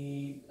 or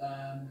the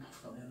I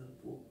forgot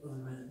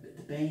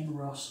the Bane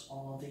Russ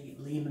or the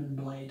Leman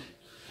blade.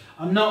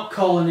 I'm not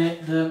calling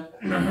it the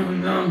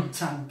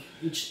tank.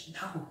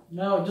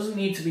 No, it doesn't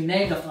need to be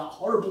named after that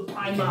horrible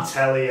pie. You can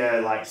tell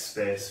you like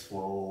Space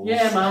Wolves.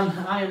 Yeah, man,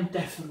 I am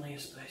definitely a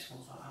Space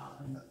Wolf at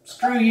heart. And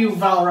screw you,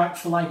 Valrak,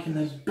 for liking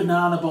those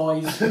banana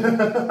boys.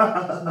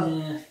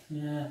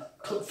 yeah.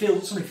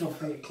 Somebody feel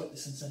free to click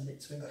this and send it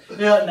to him.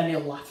 Yeah, and then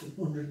he'll laugh at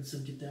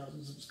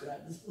 170,000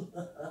 subscribers.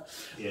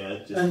 Yeah,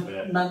 just and a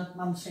bit.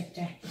 Man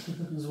City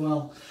as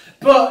well.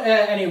 But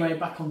anyway,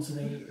 back onto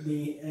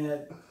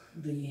the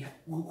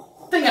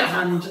thing at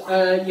hand.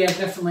 Yeah,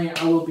 definitely,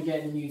 I will be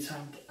getting a new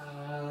tank.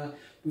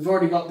 We've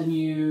already got the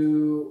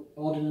new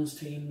ordnance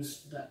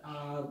teams that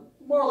are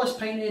more or less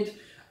painted.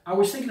 I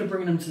was thinking of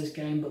bringing them to this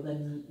game, but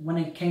then when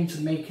it came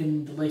to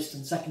making the list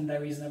and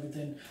secondaries and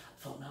everything,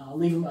 I thought, no, I'll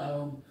leave them at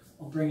home.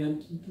 I'll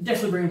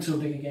definitely bring them to a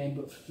bigger game,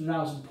 but for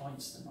 1,000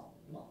 points, they're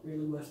not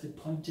really worth the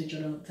pointage,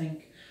 I don't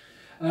think.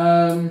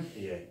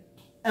 Yeah.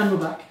 And we're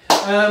back.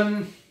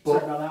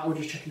 Sorry about that, I was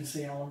just checking to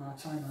see how long our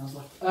time has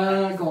left.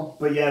 Go on.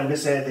 But yeah, I'm going to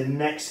say the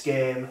next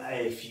game,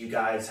 if you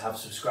guys have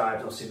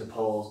subscribed or seen the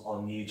polls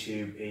on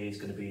YouTube, is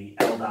going to be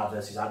Eldar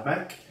versus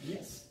Admech.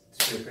 Yes.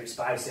 It's pretty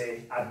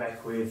spicy.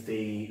 Admech with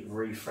the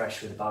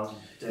refresh with the balance.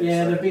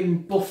 Yeah, they've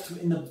been buffed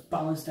in the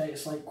balance data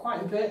slate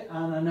quite a bit,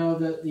 and I know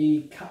that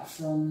the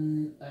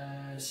Catafron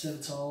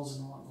servitors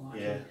and all that.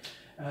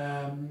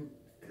 Yeah.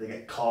 They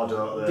get core,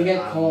 don't they? They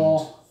get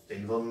core.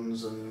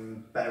 Invuns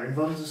and better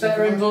invuns or something.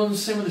 Better invuns,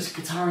 same with the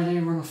Skitarii, they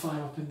run a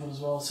 5-up invun as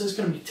well, so it's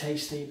going to be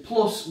tasty.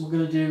 Plus, we're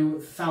going to do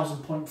 1,000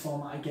 point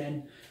format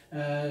again.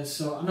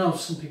 So I know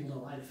some people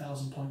don't like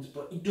 1,000 points,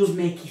 but it does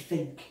make you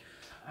think.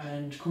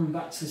 And coming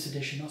back to this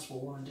edition, that's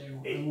what we want to do.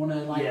 We want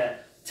to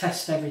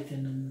test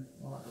everything and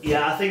all that.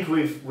 Yeah, I think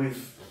with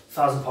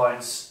 1,000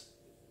 points,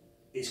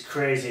 it's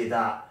crazy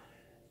that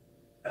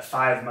a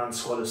 5-man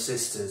squad of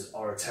sisters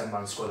or a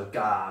 10-man squad of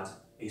guard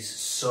is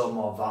so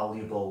more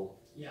valuable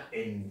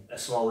in a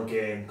smaller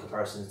game in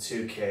comparison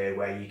to 2K,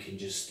 where you can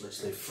just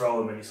literally throw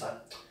them and it's like,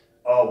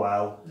 oh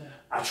well,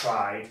 I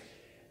tried.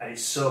 And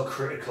it's so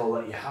critical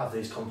that you have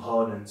these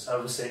components.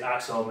 Obviously,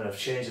 Axiom have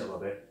changed it a little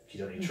bit. You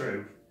don't need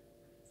troop.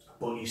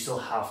 But you still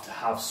have to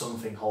have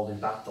something holding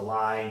back the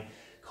line,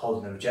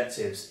 holding the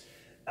objectives.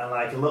 And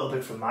like a little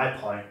bit from my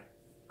point,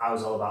 I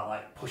was all about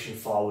like pushing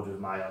forward with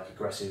my like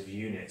aggressive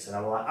units, and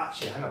I was like,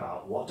 actually, hang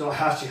about, what do I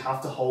actually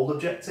have to hold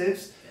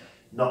objectives?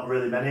 Not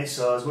really many.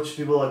 So as much as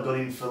people are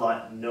gunning for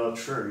like no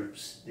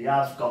troops, they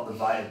have got the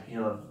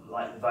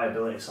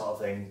viability sort of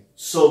thing.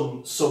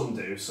 Some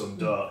do, some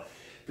don't.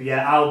 But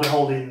yeah, I'll be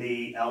holding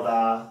the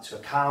Eldar to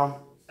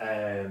account.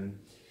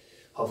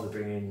 Hopefully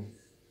bringing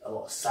a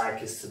lot of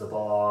psychics to the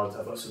board.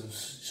 I've got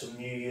some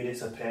new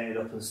units I've painted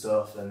up and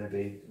stuff, and it'd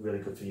be really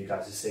good for you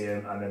guys to see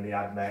them. And then the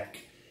Admech,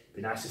 it'd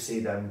be nice to see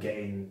them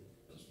getting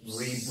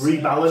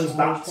rebalanced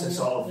back to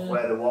sort of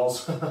where there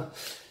was.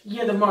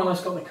 Yeah, they've more or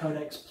less got the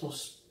Codex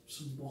plus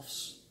some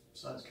buffs,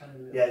 so it's kind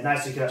of... Yeah,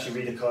 nice you can actually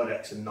read the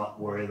Codex and not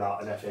worry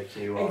about an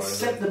FAQ or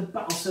except anything. the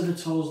Battle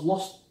Servitors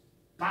lost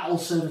Battle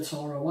Servitor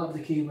or whatever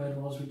the keyword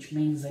was, which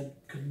means they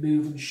could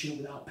move and shoot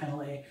without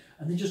penalty,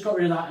 and they just got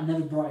rid of that and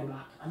never brought it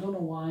back. I don't know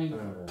why.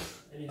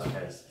 It is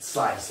okay,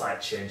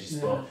 slight changes,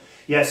 but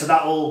yeah, so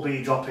that will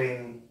be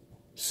dropping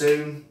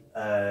soon,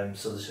 so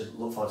they should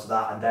look forward to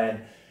that, and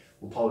then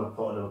we'll probably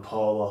put another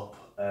poll up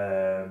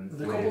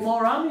with a couple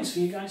more armies for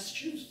you guys to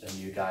choose. And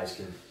you guys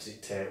can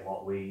dictate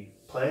what we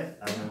play,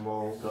 and then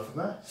we'll go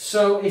from there.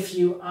 So if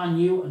you are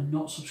new and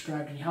not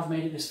subscribed and you have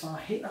made it this far,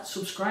 hit that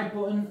subscribe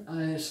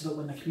button so that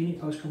when the community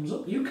post comes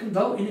up, you can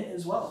vote in it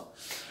as well.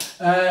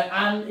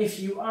 And if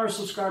you are a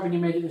subscriber and you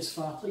made it this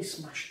far, please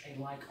smash a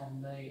like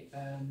on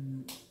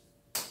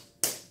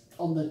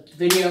the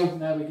video.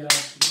 There we go.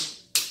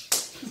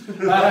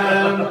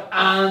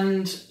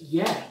 And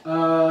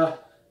yeah,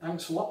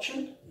 thanks for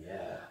watching.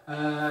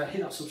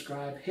 Hit that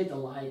subscribe, hit the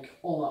like,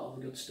 all that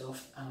other good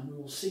stuff, and we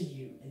will see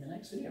you in the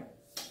next video.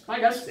 Bye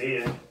guys. See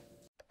you.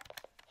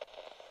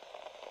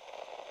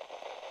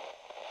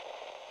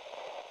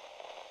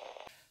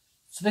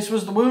 So this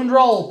was the wound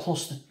roll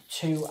plus the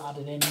 2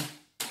 added in.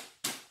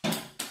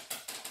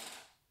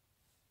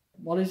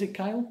 What is it,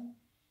 Kyle?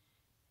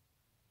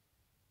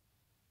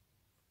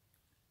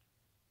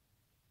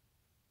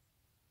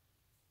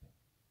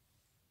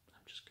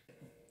 I'm just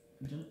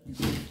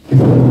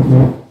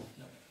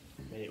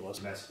It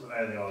was mess.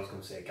 Earlier I was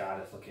going to say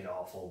guard are fucking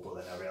awful, but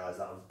then I realised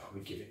that would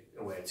probably give it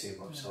away too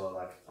much, so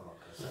like, I'm not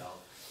going to say that.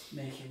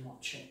 Make him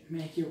watch it.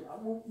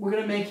 We're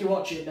going to make you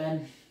watch it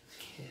then.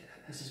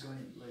 This is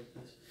going like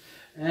this.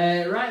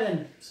 Right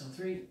then. So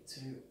 3,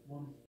 2,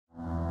 1.